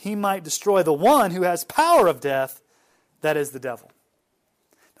he might destroy the one who has power of death, that is the devil.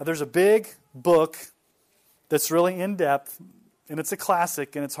 Now there's a big book that's really in-depth, and it's a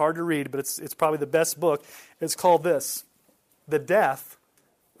classic, and it's hard to read, but it's probably the best book. It's called this, The Death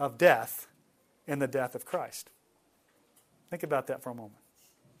of Death and the Death of Christ. Think about that for a moment.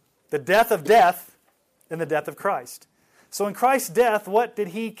 The death of death and the death of Christ. So in Christ's death, what did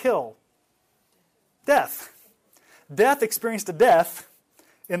he kill? Death. Death experienced a death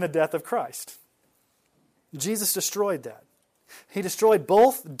in the death of Christ. Jesus destroyed that. He destroyed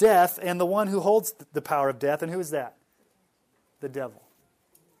both death and the one who holds the power of death. And who is that? The devil.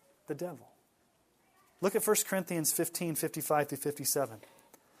 The devil. Look at 1 Corinthians 15, 55 through 57.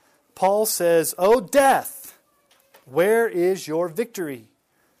 Paul says, O death, where is your victory?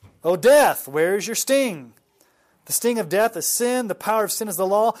 O death, where is your sting? The sting of death is sin, the power of sin is the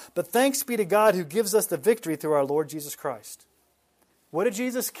law, but thanks be to God who gives us the victory through our Lord Jesus Christ. What did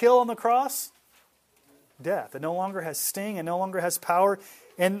Jesus kill on the cross? Death. It no longer has sting, it no longer has power.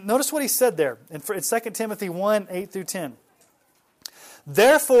 And notice what he said there in 2 Timothy 1, 8 through 10.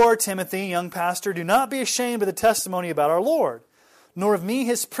 Therefore, Timothy, young pastor, do not be ashamed of the testimony about our Lord, nor of me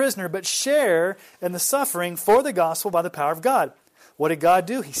his prisoner, but share in the suffering for the gospel by the power of God. What did God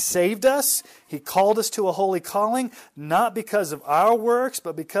do? He saved us. He called us to a holy calling, not because of our works,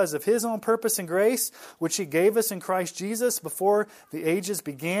 but because of His own purpose and grace, which He gave us in Christ Jesus before the ages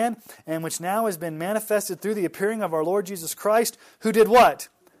began, and which now has been manifested through the appearing of our Lord Jesus Christ, who did what?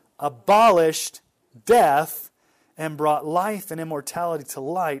 Abolished death and brought life and immortality to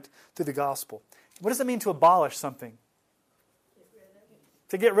light through the gospel. What does it mean to abolish something?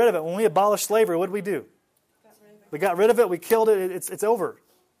 To get rid of it. When we abolished slavery, what did we do? We got rid of it. We killed it. It's over.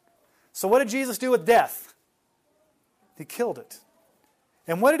 So what did Jesus do with death? He killed it.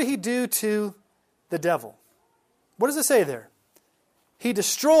 And what did He do to the devil? What does it say there? He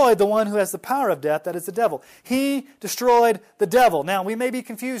destroyed the one who has the power of death, that is the devil. He destroyed the devil. Now, we may be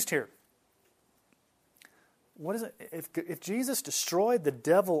confused here. What is it? If Jesus destroyed the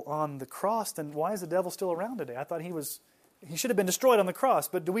devil on the cross, then why is the devil still around today? I thought he should have been destroyed on the cross,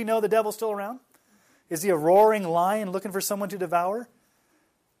 but do we know the devil's still around? Is he a roaring lion looking for someone to devour?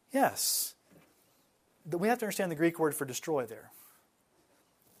 Yes. But we have to understand the Greek word for destroy there.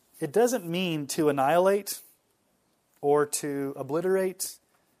 It doesn't mean to annihilate or to obliterate.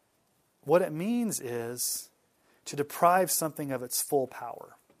 What it means is to deprive something of its full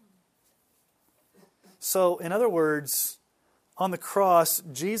power. So, in other words, on the cross,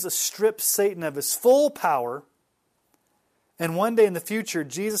 Jesus stripped Satan of his full power. And one day in the future,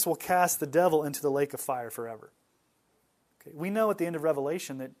 Jesus will cast the devil into the lake of fire forever. Okay, we know at the end of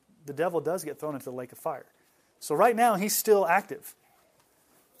Revelation that the devil does get thrown into the lake of fire. So right now, he's still active.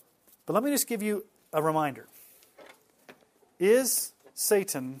 But let me just give you a reminder. Is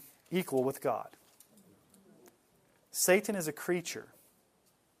Satan equal with God? Satan is a creature.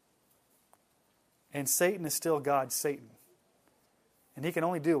 And Satan is still God's Satan. And he can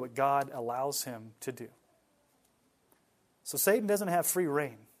only do what God allows him to do. So Satan doesn't have free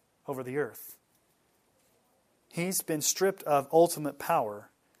reign over the earth. He's been stripped of ultimate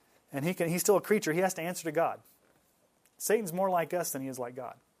power. And he's still a creature. He has to answer to God. Satan's more like us than he is like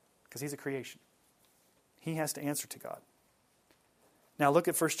God. Because he's a creation. He has to answer to God. Now look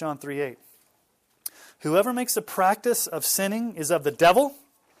at 1 John 3:8. Whoever makes a practice of sinning is of the devil.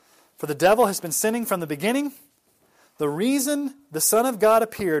 For the devil has been sinning from the beginning. The reason the Son of God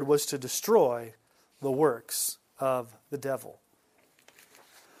appeared was to destroy the works of the devil.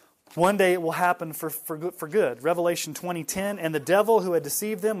 One day it will happen for good. Revelation 20:10, and the devil who had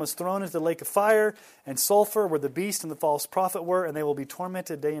deceived them was thrown into the lake of fire and sulfur where the beast and the false prophet were, and they will be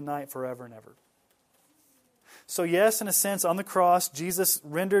tormented day and night forever and ever. So yes, in a sense, on the cross, Jesus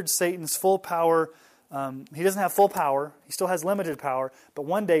rendered Satan's full power. He doesn't have full power. He still has limited power. But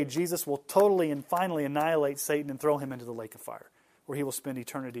one day, Jesus will totally and finally annihilate Satan and throw him into the lake of fire, where he will spend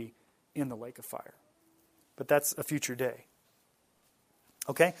eternity in the lake of fire. But that's a future day.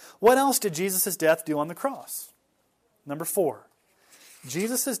 Okay? What else did Jesus' death do on the cross? Number 4.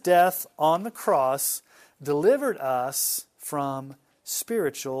 Jesus' death on the cross delivered us from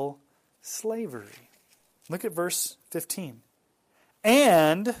spiritual slavery. Look at verse 15.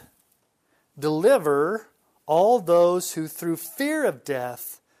 And deliver all those who through fear of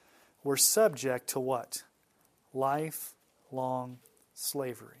death were subject to what? Lifelong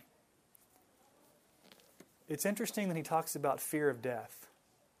slavery. It's interesting that he talks about fear of death.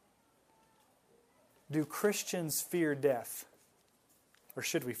 Do Christians fear death? Or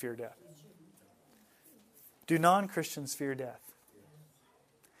should we fear death? Do non-Christians fear death?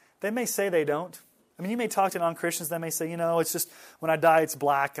 They may say they don't. I mean, you may talk to non-Christians, they may say, it's just when I die it's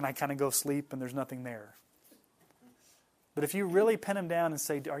black and I kind of go sleep and there's nothing there. But if you really pin them down and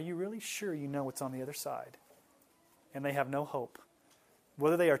say, are you really sure you know what's on the other side? And they have no hope.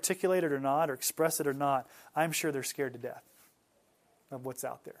 Whether they articulate it or not, or express it or not, I'm sure they're scared to death of what's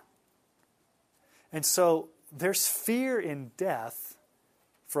out there. And so there's fear in death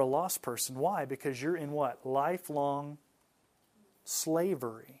for a lost person. Why? Because you're in what? Lifelong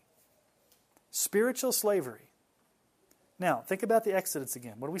slavery. Spiritual slavery. Now, think about the Exodus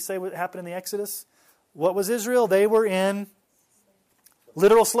again. What do we say what happened in the Exodus? What was Israel? They were in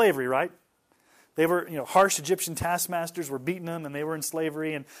literal slavery, right? They were, harsh Egyptian taskmasters were beating them and they were in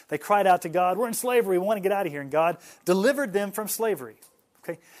slavery and they cried out to God, we're in slavery, we want to get out of here. And God delivered them from slavery.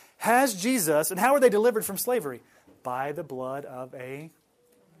 Okay? Has Jesus, and how were they delivered from slavery? By the blood of a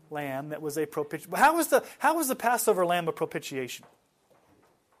lamb that was a propitiation. How was the Passover lamb a propitiation?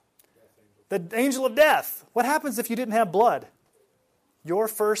 The angel of death. What happens if you didn't have blood? Your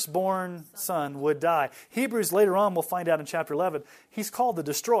firstborn son would die. Hebrews later on, we'll find out in chapter 11, he's called the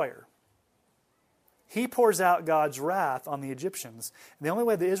destroyer. He pours out God's wrath on the Egyptians. And the only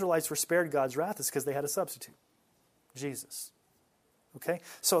way the Israelites were spared God's wrath is because they had a substitute, Jesus. Okay?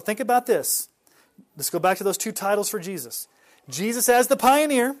 So think about this. Let's go back to those two titles for Jesus. Jesus as the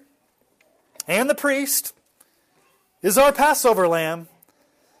pioneer and the priest is our Passover lamb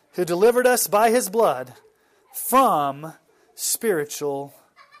who delivered us by His blood from spiritual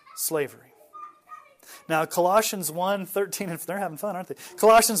slavery. Now, Colossians 1:13, and they're having fun, aren't they?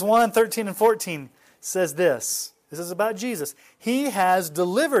 Colossians 1:13 and 14 says this. This is about Jesus. He has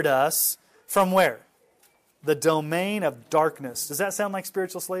delivered us from where? The domain of darkness. Does that sound like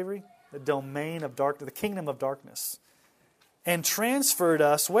spiritual slavery? The domain of darkness, the kingdom of darkness. And transferred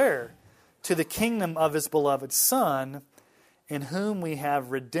us where? To the kingdom of His beloved Son, in whom we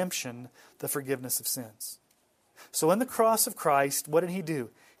have redemption, the forgiveness of sins. So in the cross of Christ, what did He do?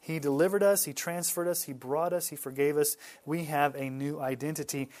 He delivered us, He transferred us, He brought us, He forgave us. We have a new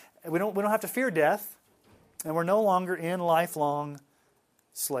identity. We don't have to fear death, and we're no longer in lifelong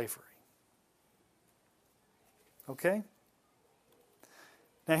slavery. Okay?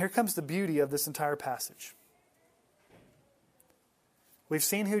 Now here comes the beauty of this entire passage. We've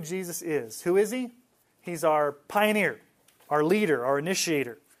seen who Jesus is. Who is He? He's our pioneer, our leader, our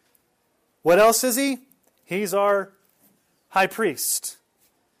initiator. What else is He? He's our high priest.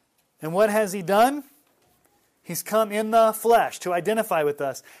 And what has He done? He's come in the flesh to identify with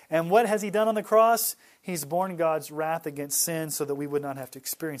us. And what has He done on the cross? He's borne God's wrath against sin so that we would not have to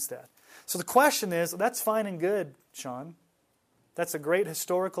experience that. So the question is, that's fine and good, Sean. That's a great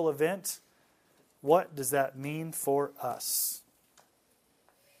historical event. What does that mean for us?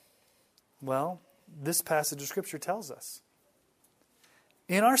 Well, this passage of Scripture tells us.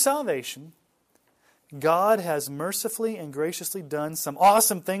 In our salvation, God has mercifully and graciously done some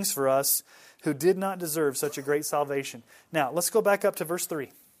awesome things for us who did not deserve such a great salvation. Now, let's go back up to verse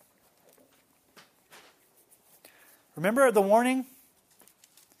 3. Remember the warning?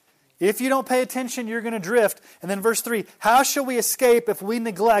 If you don't pay attention, you're going to drift. And then verse 3, how shall we escape if we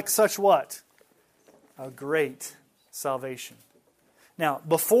neglect such what? A great salvation. Now,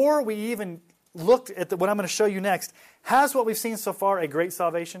 before we even looked at what I'm going to show you next, has what we've seen so far a great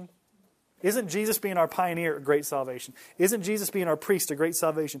salvation? Isn't Jesus being our pioneer a great salvation? Isn't Jesus being our priest a great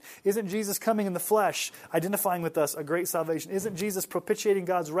salvation? Isn't Jesus coming in the flesh, identifying with us, a great salvation? Isn't Jesus propitiating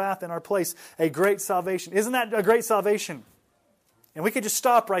God's wrath in our place a great salvation? Isn't that a great salvation? And we could just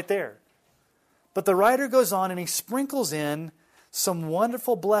stop right there. But the writer goes on and he sprinkles in some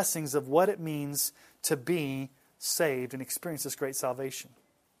wonderful blessings of what it means to be saved and experience this great salvation.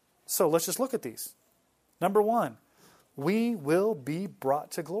 So let's just look at these. Number 1, we will be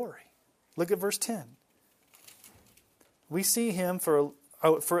brought to glory. Look at verse 10. We see Him for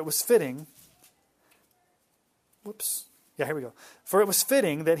it was fitting. Here we go. For it was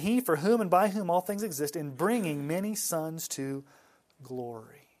fitting that He, for whom and by whom all things exist, in bringing many sons to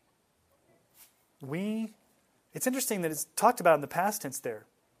glory. It's interesting that it's talked about in the past tense there.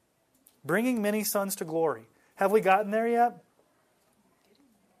 Bringing many sons to glory. Have we gotten there yet?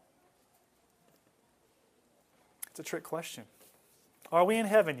 It's a trick question. Are we in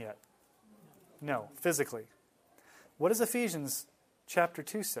heaven yet? No, physically. What does Ephesians chapter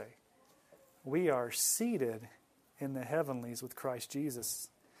 2 say? We are seated in the heavenlies with Christ Jesus.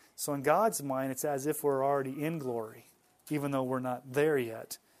 So in God's mind, it's as if we're already in glory, even though we're not there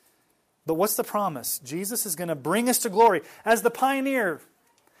yet. But what's the promise? Jesus is going to bring us to glory as the pioneer,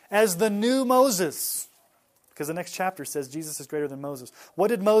 as the new Moses. Because the next chapter says Jesus is greater than Moses. What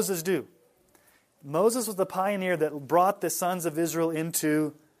did Moses do? Moses was the pioneer that brought the sons of Israel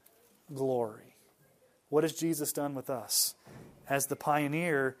into glory. What has Jesus done with us? As the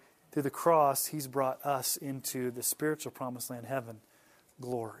pioneer, through the cross, He's brought us into the spiritual promised land, heaven,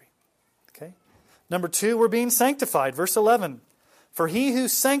 glory. Okay? Number 2, we're being sanctified. Verse 11. For He who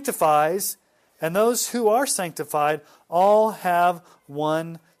sanctifies and those who are sanctified all have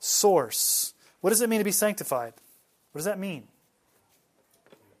one source. What does it mean to be sanctified? What does that mean?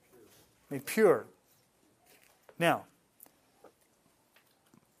 Made pure. Now,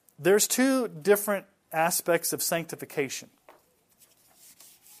 there's 2 different aspects of sanctification.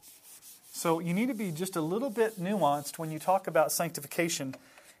 So you need to be just a little bit nuanced when you talk about sanctification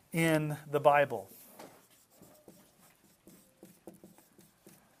in the Bible.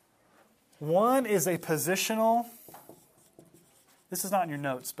 One is a positional. This is not in your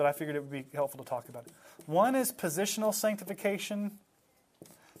notes, but I figured it would be helpful to talk about it. One is positional sanctification.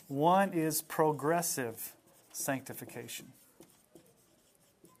 One is progressive sanctification.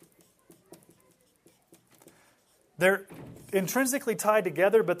 They're intrinsically tied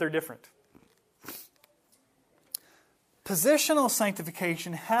together, but they're different. Positional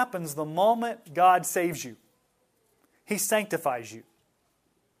sanctification happens the moment God saves you. He sanctifies you.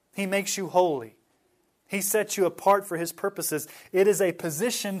 He makes you holy. He sets you apart for His purposes. It is a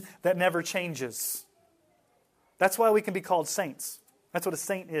position that never changes. That's why we can be called saints. That's what a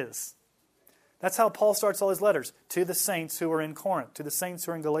saint is. That's how Paul starts all his letters. To the saints who are in Corinth, to the saints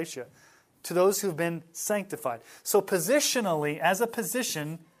who are in Galatia, to those who have been sanctified. So positionally, as a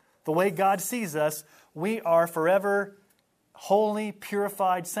position, the way God sees us, we are forever holy,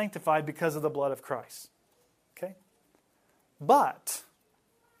 purified, sanctified because of the blood of Christ. Okay? But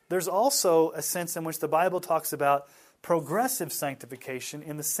there's also a sense in which the Bible talks about progressive sanctification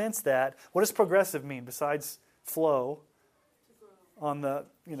in the sense that, what does progressive mean besides flow on the,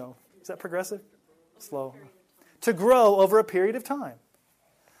 is that progressive? Slow. To grow over a period of time.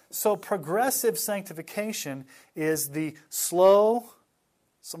 So progressive sanctification is the slow,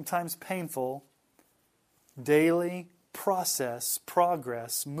 sometimes painful, daily process,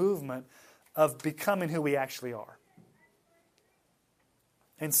 progress, movement of becoming who we actually are.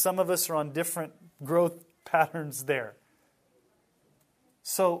 And some of us are on different growth patterns there.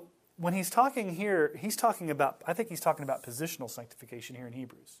 So when he's talking here, I think he's talking about positional sanctification here in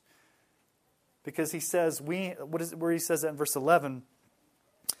Hebrews. Because he says, where he says that in verse 11,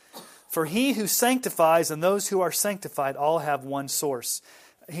 for he who sanctifies and those who are sanctified all have one source.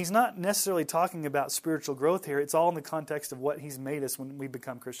 He's not necessarily talking about spiritual growth here. It's all in the context of what he's made us when we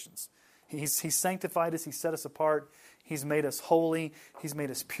become Christians. He's sanctified us. He's set us apart. He's made us holy. He's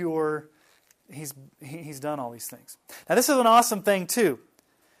made us pure. He's done all these things. Now this is an awesome thing too.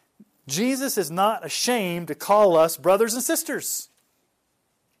 Jesus is not ashamed to call us brothers and sisters.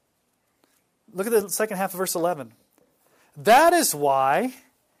 Look at the second half of verse 11. That is why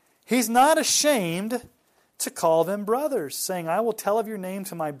he's not ashamed to call them brothers, saying, I will tell of your name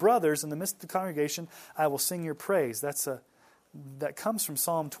to my brothers in the midst of the congregation. I will sing your praise. That comes from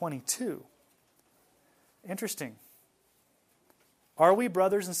Psalm 22. Interesting. Are we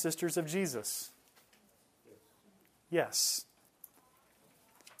brothers and sisters of Jesus? Yes.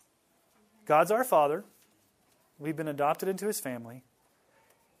 God's our Father. We've been adopted into His family.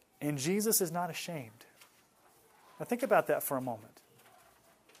 And Jesus is not ashamed. Now think about that for a moment.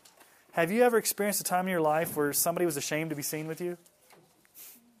 Have you ever experienced a time in your life where somebody was ashamed to be seen with you?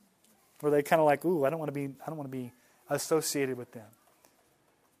 Where they kind of like, ooh, I don't want to be associated with them.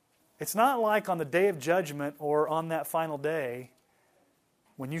 It's not like on the day of judgment or on that final day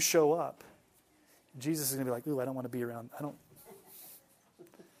when you show up, Jesus is going to be like, ooh, I don't want to be around.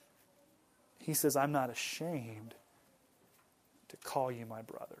 He says, I'm not ashamed to call you my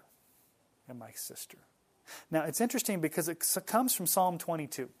brother and my sister. Now, it's interesting because it comes from Psalm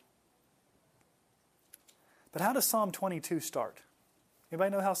 22. But how does Psalm 22 start?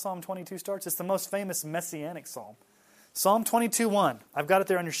 Anybody know how Psalm 22 starts? It's the most famous messianic psalm. Psalm 22:1. I've got it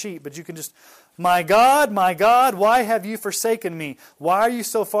there on your sheet, but you can just, my God, why have you forsaken me? Why are you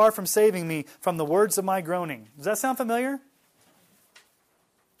so far from saving me from the words of my groaning? Does that sound familiar?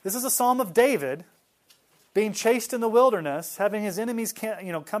 This is a psalm of David being chased in the wilderness, having his enemies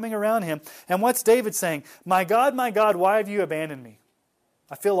coming around him. And what's David saying? My God, why have you abandoned me?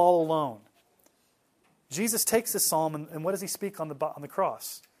 I feel all alone. Jesus takes this psalm, and what does he speak on the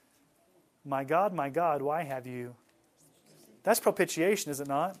cross? My God, why have you? That's propitiation, is it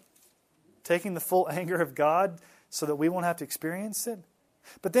not? Taking the full anger of God so that we won't have to experience it.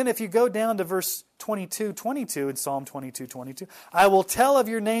 But then if you go down to verse 22 in Psalm 22:22, I will tell of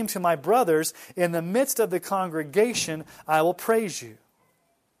your name to my brothers. In the midst of the congregation, I will praise you.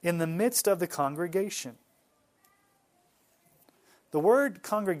 In the midst of the congregation. The word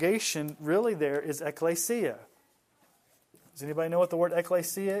congregation really there is ekklesia. Does anybody know what the word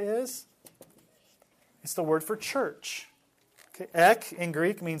ekklesia is? It's the word for church. Okay. Ek in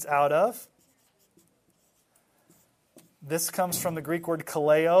Greek means out of. This comes from the Greek word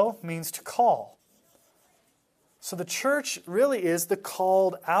kaleo, means to call. So the church really is the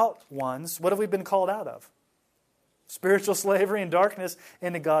called out ones. What have we been called out of? Spiritual slavery and darkness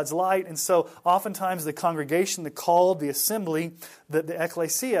into God's light. And so oftentimes the congregation, the called, the assembly, the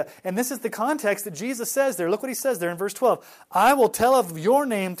ekklesia. And this is the context that Jesus says there. Look what he says there in verse 12. I will tell of your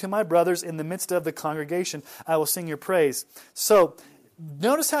name to my brothers in the midst of the congregation. I will sing your praise. So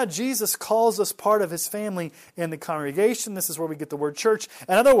notice how Jesus calls us part of His family in the congregation. This is where we get the word church.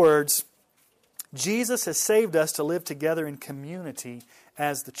 In other words, Jesus has saved us to live together in community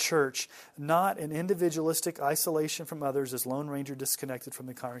as the church, not in individualistic isolation from others as Lone Ranger disconnected from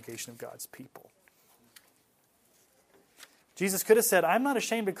the congregation of God's people. Jesus could have said, I'm not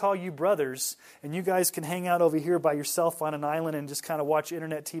ashamed to call you brothers, and you guys can hang out over here by yourself on an island and just kind of watch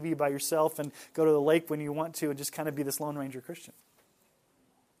internet TV by yourself and go to the lake when you want to and just kind of be this Lone Ranger Christian.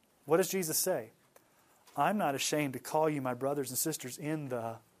 What does Jesus say? I'm not ashamed to call you my brothers and sisters in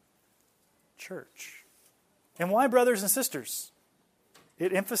the church. And why brothers and sisters?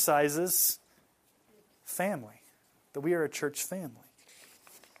 It emphasizes family. that we are a church family.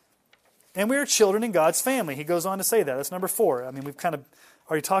 And we are children in God's family. He goes on to say that. That's number 4. I mean, we've kind of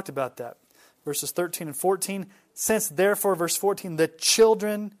already talked about that. Verses 13 and 14. Since therefore, verse 14, the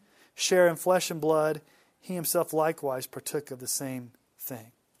children share in flesh and blood, he himself likewise partook of the same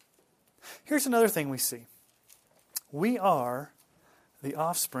thing. Here's another thing we see. We are the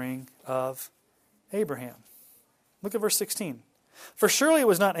offspring of Abraham. Look at verse 16. For surely it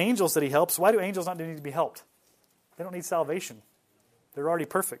was not angels that he helps. Why do angels not need to be helped? They don't need salvation. They're already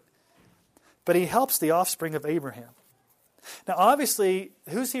perfect. But he helps the offspring of Abraham. Now obviously,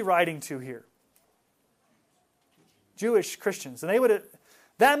 who's he writing to here? Jewish Christians. And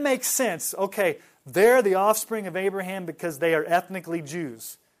that makes sense. Okay, they're the offspring of Abraham because they are ethnically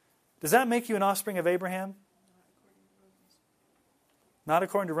Jews. Does that make you an offspring of Abraham? Not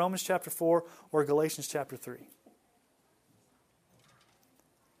according to Romans chapter 4 or Galatians chapter 3.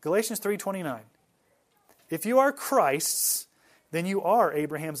 Galatians 3:29. If you are Christ's, then you are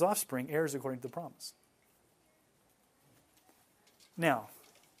Abraham's offspring, heirs according to the promise. Now,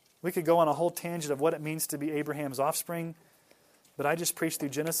 we could go on a whole tangent of what it means to be Abraham's offspring, but I just preached through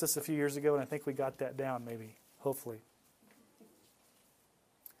Genesis a few years ago, and I think we got that down maybe, hopefully.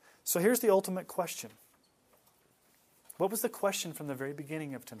 So here's the ultimate question. What was the question from the very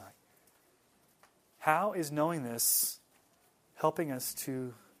beginning of tonight? How is knowing this helping us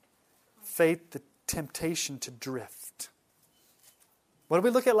to fight the temptation to drift? What did we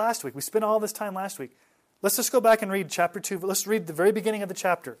look at last week? We spent all this time last week. Let's just go back and read chapter 2. Let's read the very beginning of the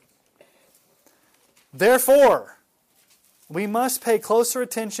chapter. Therefore, we must pay closer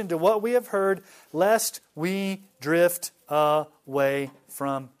attention to what we have heard, lest we drift away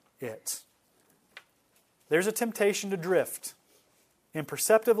from it. There's a temptation to drift.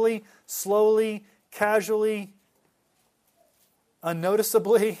 Imperceptibly, slowly, casually,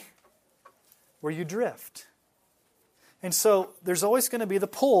 unnoticeably, where you drift. And so there's always going to be the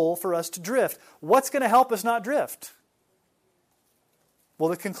pull for us to drift. What's going to help us not drift? Well,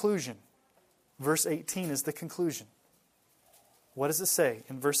 the conclusion. Verse 18 is the conclusion. What does it say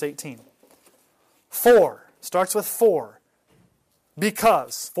in verse 18? For. Starts with for.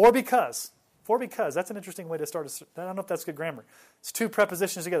 Because. For because. For because. That's an interesting way to start. I don't know if that's good grammar. It's 2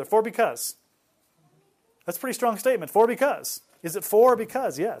 prepositions together. For because. That's a pretty strong statement. For because. Is it for or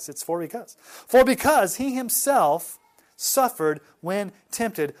because? Yes, it's for because. For because he himself suffered when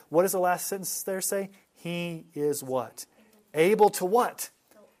tempted. What does the last sentence there say? He is what? Able to what?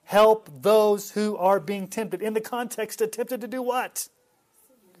 Help those who are being tempted. In the context of tempted to do what?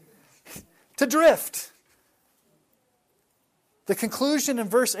 To drift. The conclusion in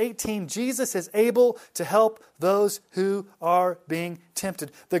verse 18, Jesus is able to help those who are being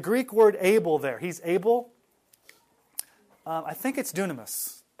tempted. The Greek word able there, he's able. I think it's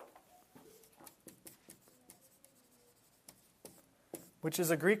dunamis, which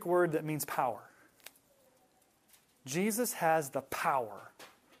is a Greek word that means power. Jesus has the power,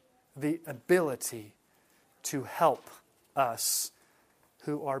 the ability to help us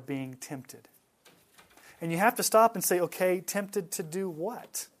who are being tempted. And you have to stop and say, okay, tempted to do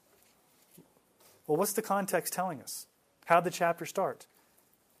what? Well, what's the context telling us? How'd the chapter start?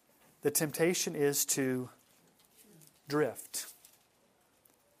 The temptation is to drift.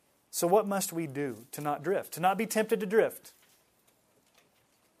 So what must we do to not drift? To not be tempted to drift?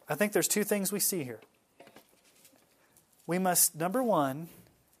 I think there's 2 things we see here. We must, number 1,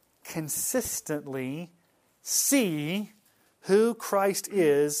 consistently see who Christ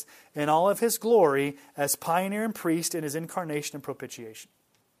is in all of His glory as pioneer and priest in His incarnation and propitiation.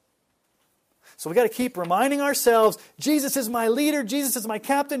 So we've got to keep reminding ourselves, Jesus is my leader, Jesus is my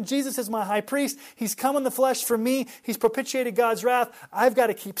captain, Jesus is my high priest. He's come in the flesh for me. He's propitiated God's wrath. I've got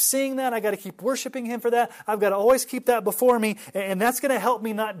to keep seeing that. I've got to keep worshiping Him for that. I've got to always keep that before me. And that's going to help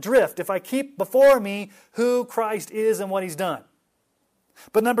me not drift if I keep before me who Christ is and what He's done.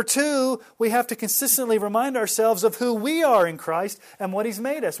 But number 2, we have to consistently remind ourselves of who we are in Christ and what He's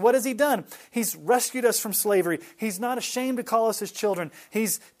made us. What has He done? He's rescued us from slavery. He's not ashamed to call us His children.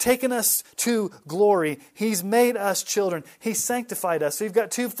 He's taken us to glory. He's made us children. He's sanctified us. So you've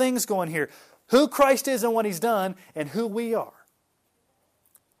got 2 things going here. Who Christ is and what He's done, and who we are.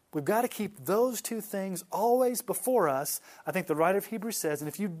 We've got to keep those 2 things always before us. I think the writer of Hebrews says, and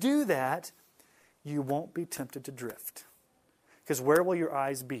if you do that, you won't be tempted to drift. Because where will your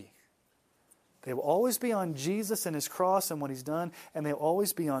eyes be? They will always be on Jesus and His cross and what He's done, and they'll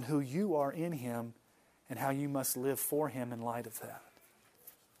always be on who you are in Him and how you must live for Him in light of that.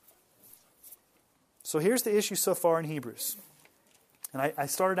 So here's the issue so far in Hebrews. And I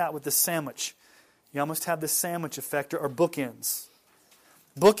started out with this sandwich. You almost have this sandwich effect or bookends.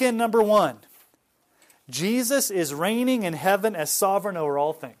 Bookend number 1. Jesus is reigning in heaven as sovereign over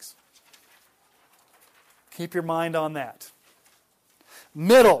all things. Keep your mind on that.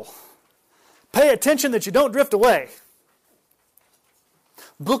 Middle. Pay attention that you don't drift away.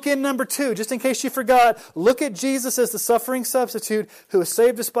 Bookend number 2, just in case you forgot, look at Jesus as the suffering substitute who has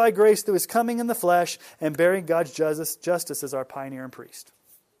saved us by grace through His coming in the flesh and bearing God's justice as our pioneer and priest.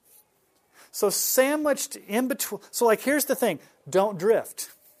 So sandwiched in between. So here's the thing. Don't drift.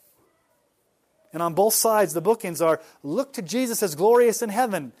 And on both sides, the bookends are, look to Jesus as glorious in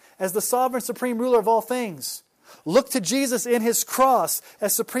heaven, as the sovereign supreme ruler of all things. Look to Jesus in His cross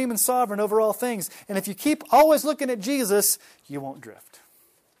as supreme and sovereign over all things. And if you keep always looking at Jesus, you won't drift.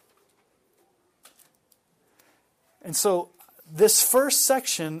 And so this first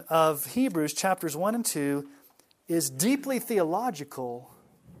section of Hebrews, chapters 1 and 2, is deeply theological,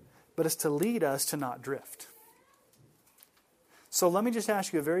 but it's to lead us to not drift. So let me just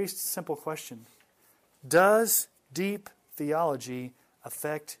ask you a very simple question. Does deep theology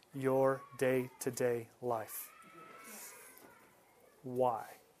affect your day-to-day life? Why?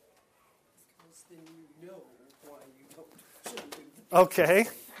 Because then you know why you don't. Okay.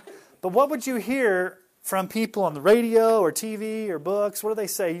 But what would you hear from people on the radio or TV or books? What do they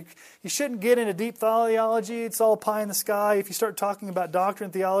say? You shouldn't get into deep theology. It's all pie in the sky. If you start talking about doctrine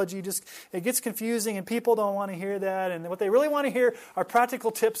and theology, it gets confusing and people don't want to hear that. And what they really want to hear are practical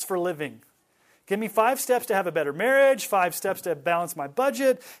tips for living. Give me 5 steps to have a better marriage, 5 steps to balance my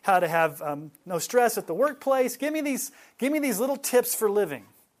budget, how to have no stress at the workplace. Give me these little tips for living.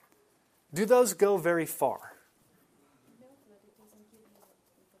 Do those go very far? No, but it doesn't give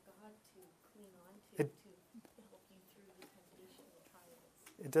you the God to cling on to help you through the temptation and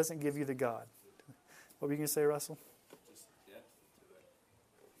trials. It doesn't give you the God. What were you going to say, Russell?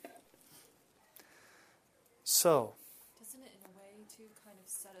 So, doesn't it in a way too kind of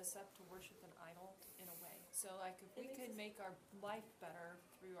set us up to worship an idol in a way? So if we could make our life better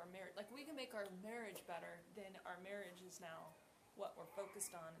through our marriage, we can make our marriage better, then our marriage is now what we're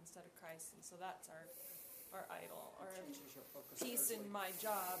focused on instead of Christ, and so that's our idol. Or peace in my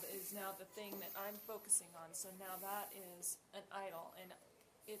job is now the thing that I'm focusing on, so now that is an idol, and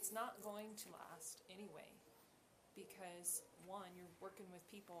it's not going to last anyway. Because, one, you're working with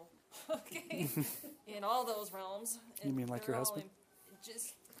people, okay, in all those realms. You mean like your husband?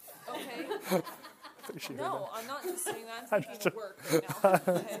 Okay. No, I'm not just saying that. I'm thinking of work right now.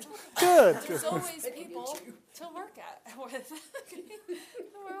 Okay. Good. There's always people to work with.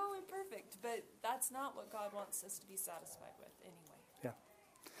 We're all imperfect, but that's not what God wants us to be satisfied with anyway. Yeah.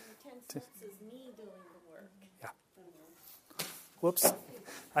 And the 10 steps is me doing the work. Yeah. Whoops.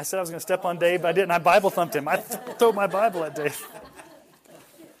 I said I was going to step on Dave, but I didn't. I Bible thumped him. I threw my Bible at Dave.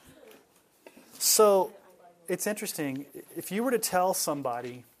 So, it's interesting. If you were to tell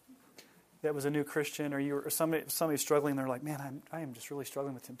somebody that was a new Christian, or somebody struggling, they're like, man, I am just really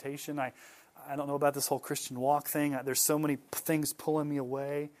struggling with temptation. I don't know about this whole Christian walk thing. There's so many things pulling me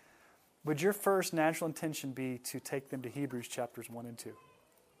away. Would your first natural intention be to take them to Hebrews chapters 1 and 2?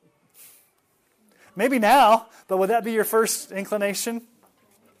 Maybe now, but would that be your first inclination?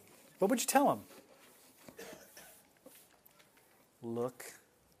 What would you tell them? Look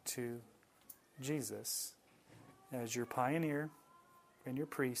to Jesus as your pioneer and your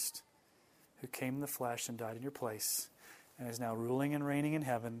priest who came in the flesh and died in your place and is now ruling and reigning in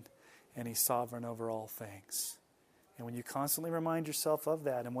heaven, and He's sovereign over all things. And when you constantly remind yourself of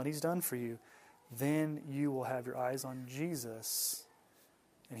that and what He's done for you, then you will have your eyes on Jesus,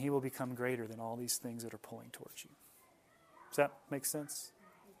 and He will become greater than all these things that are pulling towards you. Does that make sense?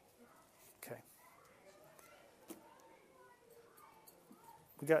 Okay.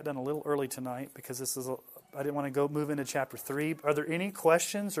 We got done a little early tonight because I didn't want to move into chapter 3. Are there any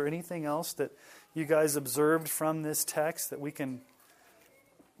questions or anything else that you guys observed from this text that we can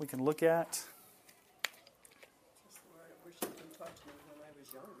look at? I wish I'd been taught to me when I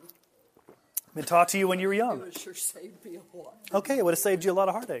was young. Been taught to you when you were It young. would sure saved me a lot. Okay, it would have saved you a lot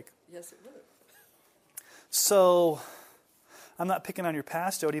of heartache. Yes, it would. So, I'm not picking on your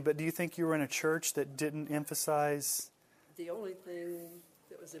past, Odie, but do you think you were in a church that didn't emphasize? The only thing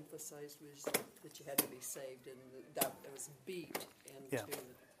that was emphasized was that you had to be saved, and that it was beat into. Yeah.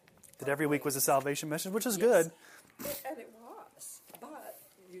 That every week was a salvation message, which is Yes. good. And it was, but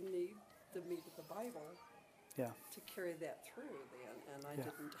you need the meat of the Bible Yeah, to carry that through then, and I Yeah.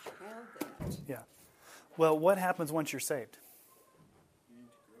 didn't have that. yeah. Well, what happens once you're saved?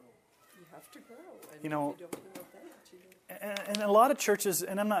 You have to grow, and You know- if you don't know that, And a lot of churches,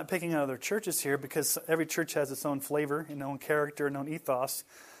 and I'm not picking on other churches here because every church has its own flavor, its own character, and own ethos,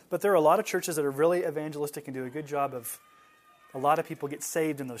 but there are a lot of churches that are really evangelistic and do a good job of A lot of people get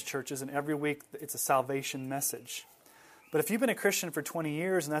saved in those churches, and every week it's a salvation message. But if you've been a Christian for 20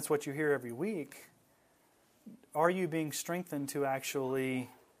 years and that's what you hear every week, are you being strengthened to actually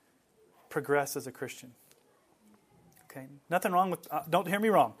progress as a Christian? Okay, nothing wrong with, don't hear me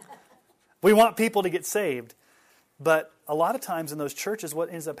wrong. We want people to get saved. But a lot of times in those churches, what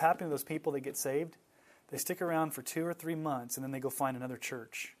ends up happening to those people that get saved, they stick around for 2 or 3 months and then they go find another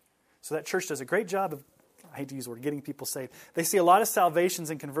church. So that church does a great job of, I hate to use the word, getting people saved. They see a lot of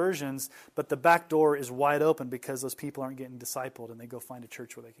salvations and conversions, but the back door is wide open because those people aren't getting discipled, and they go find a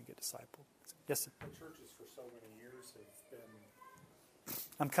church where they can get discipled. Yes, sir? The churches for so many years have been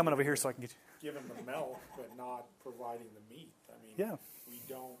I'm coming over here so I can get you. given the milk, but not providing the meat. I mean, Yeah. we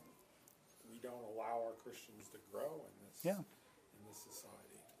don't allow our Christians to grow in this Yeah. in this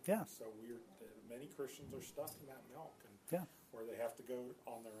society. Yeah. So many Christians are stuck in that milk, and Yeah. where they have to go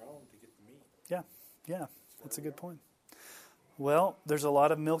on their own to get the meat. Yeah, yeah, that's a good point. Well, there's a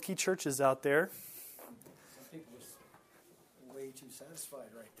lot of milky churches out there. Some people are way too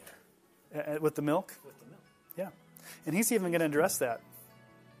satisfied right there With the milk. with the milk. Yeah, and he's even going to address that.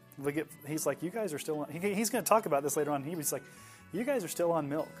 He's like, you guys are still on. He's going to talk about this later on. He's like, you guys are still on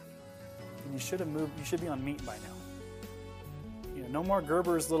milk, and you should have moved. You should be on meat by now. No more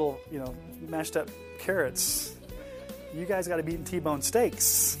Gerber's little, mashed up carrots. You guys got to be eating T-bone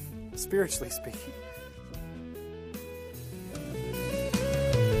steaks, spiritually speaking.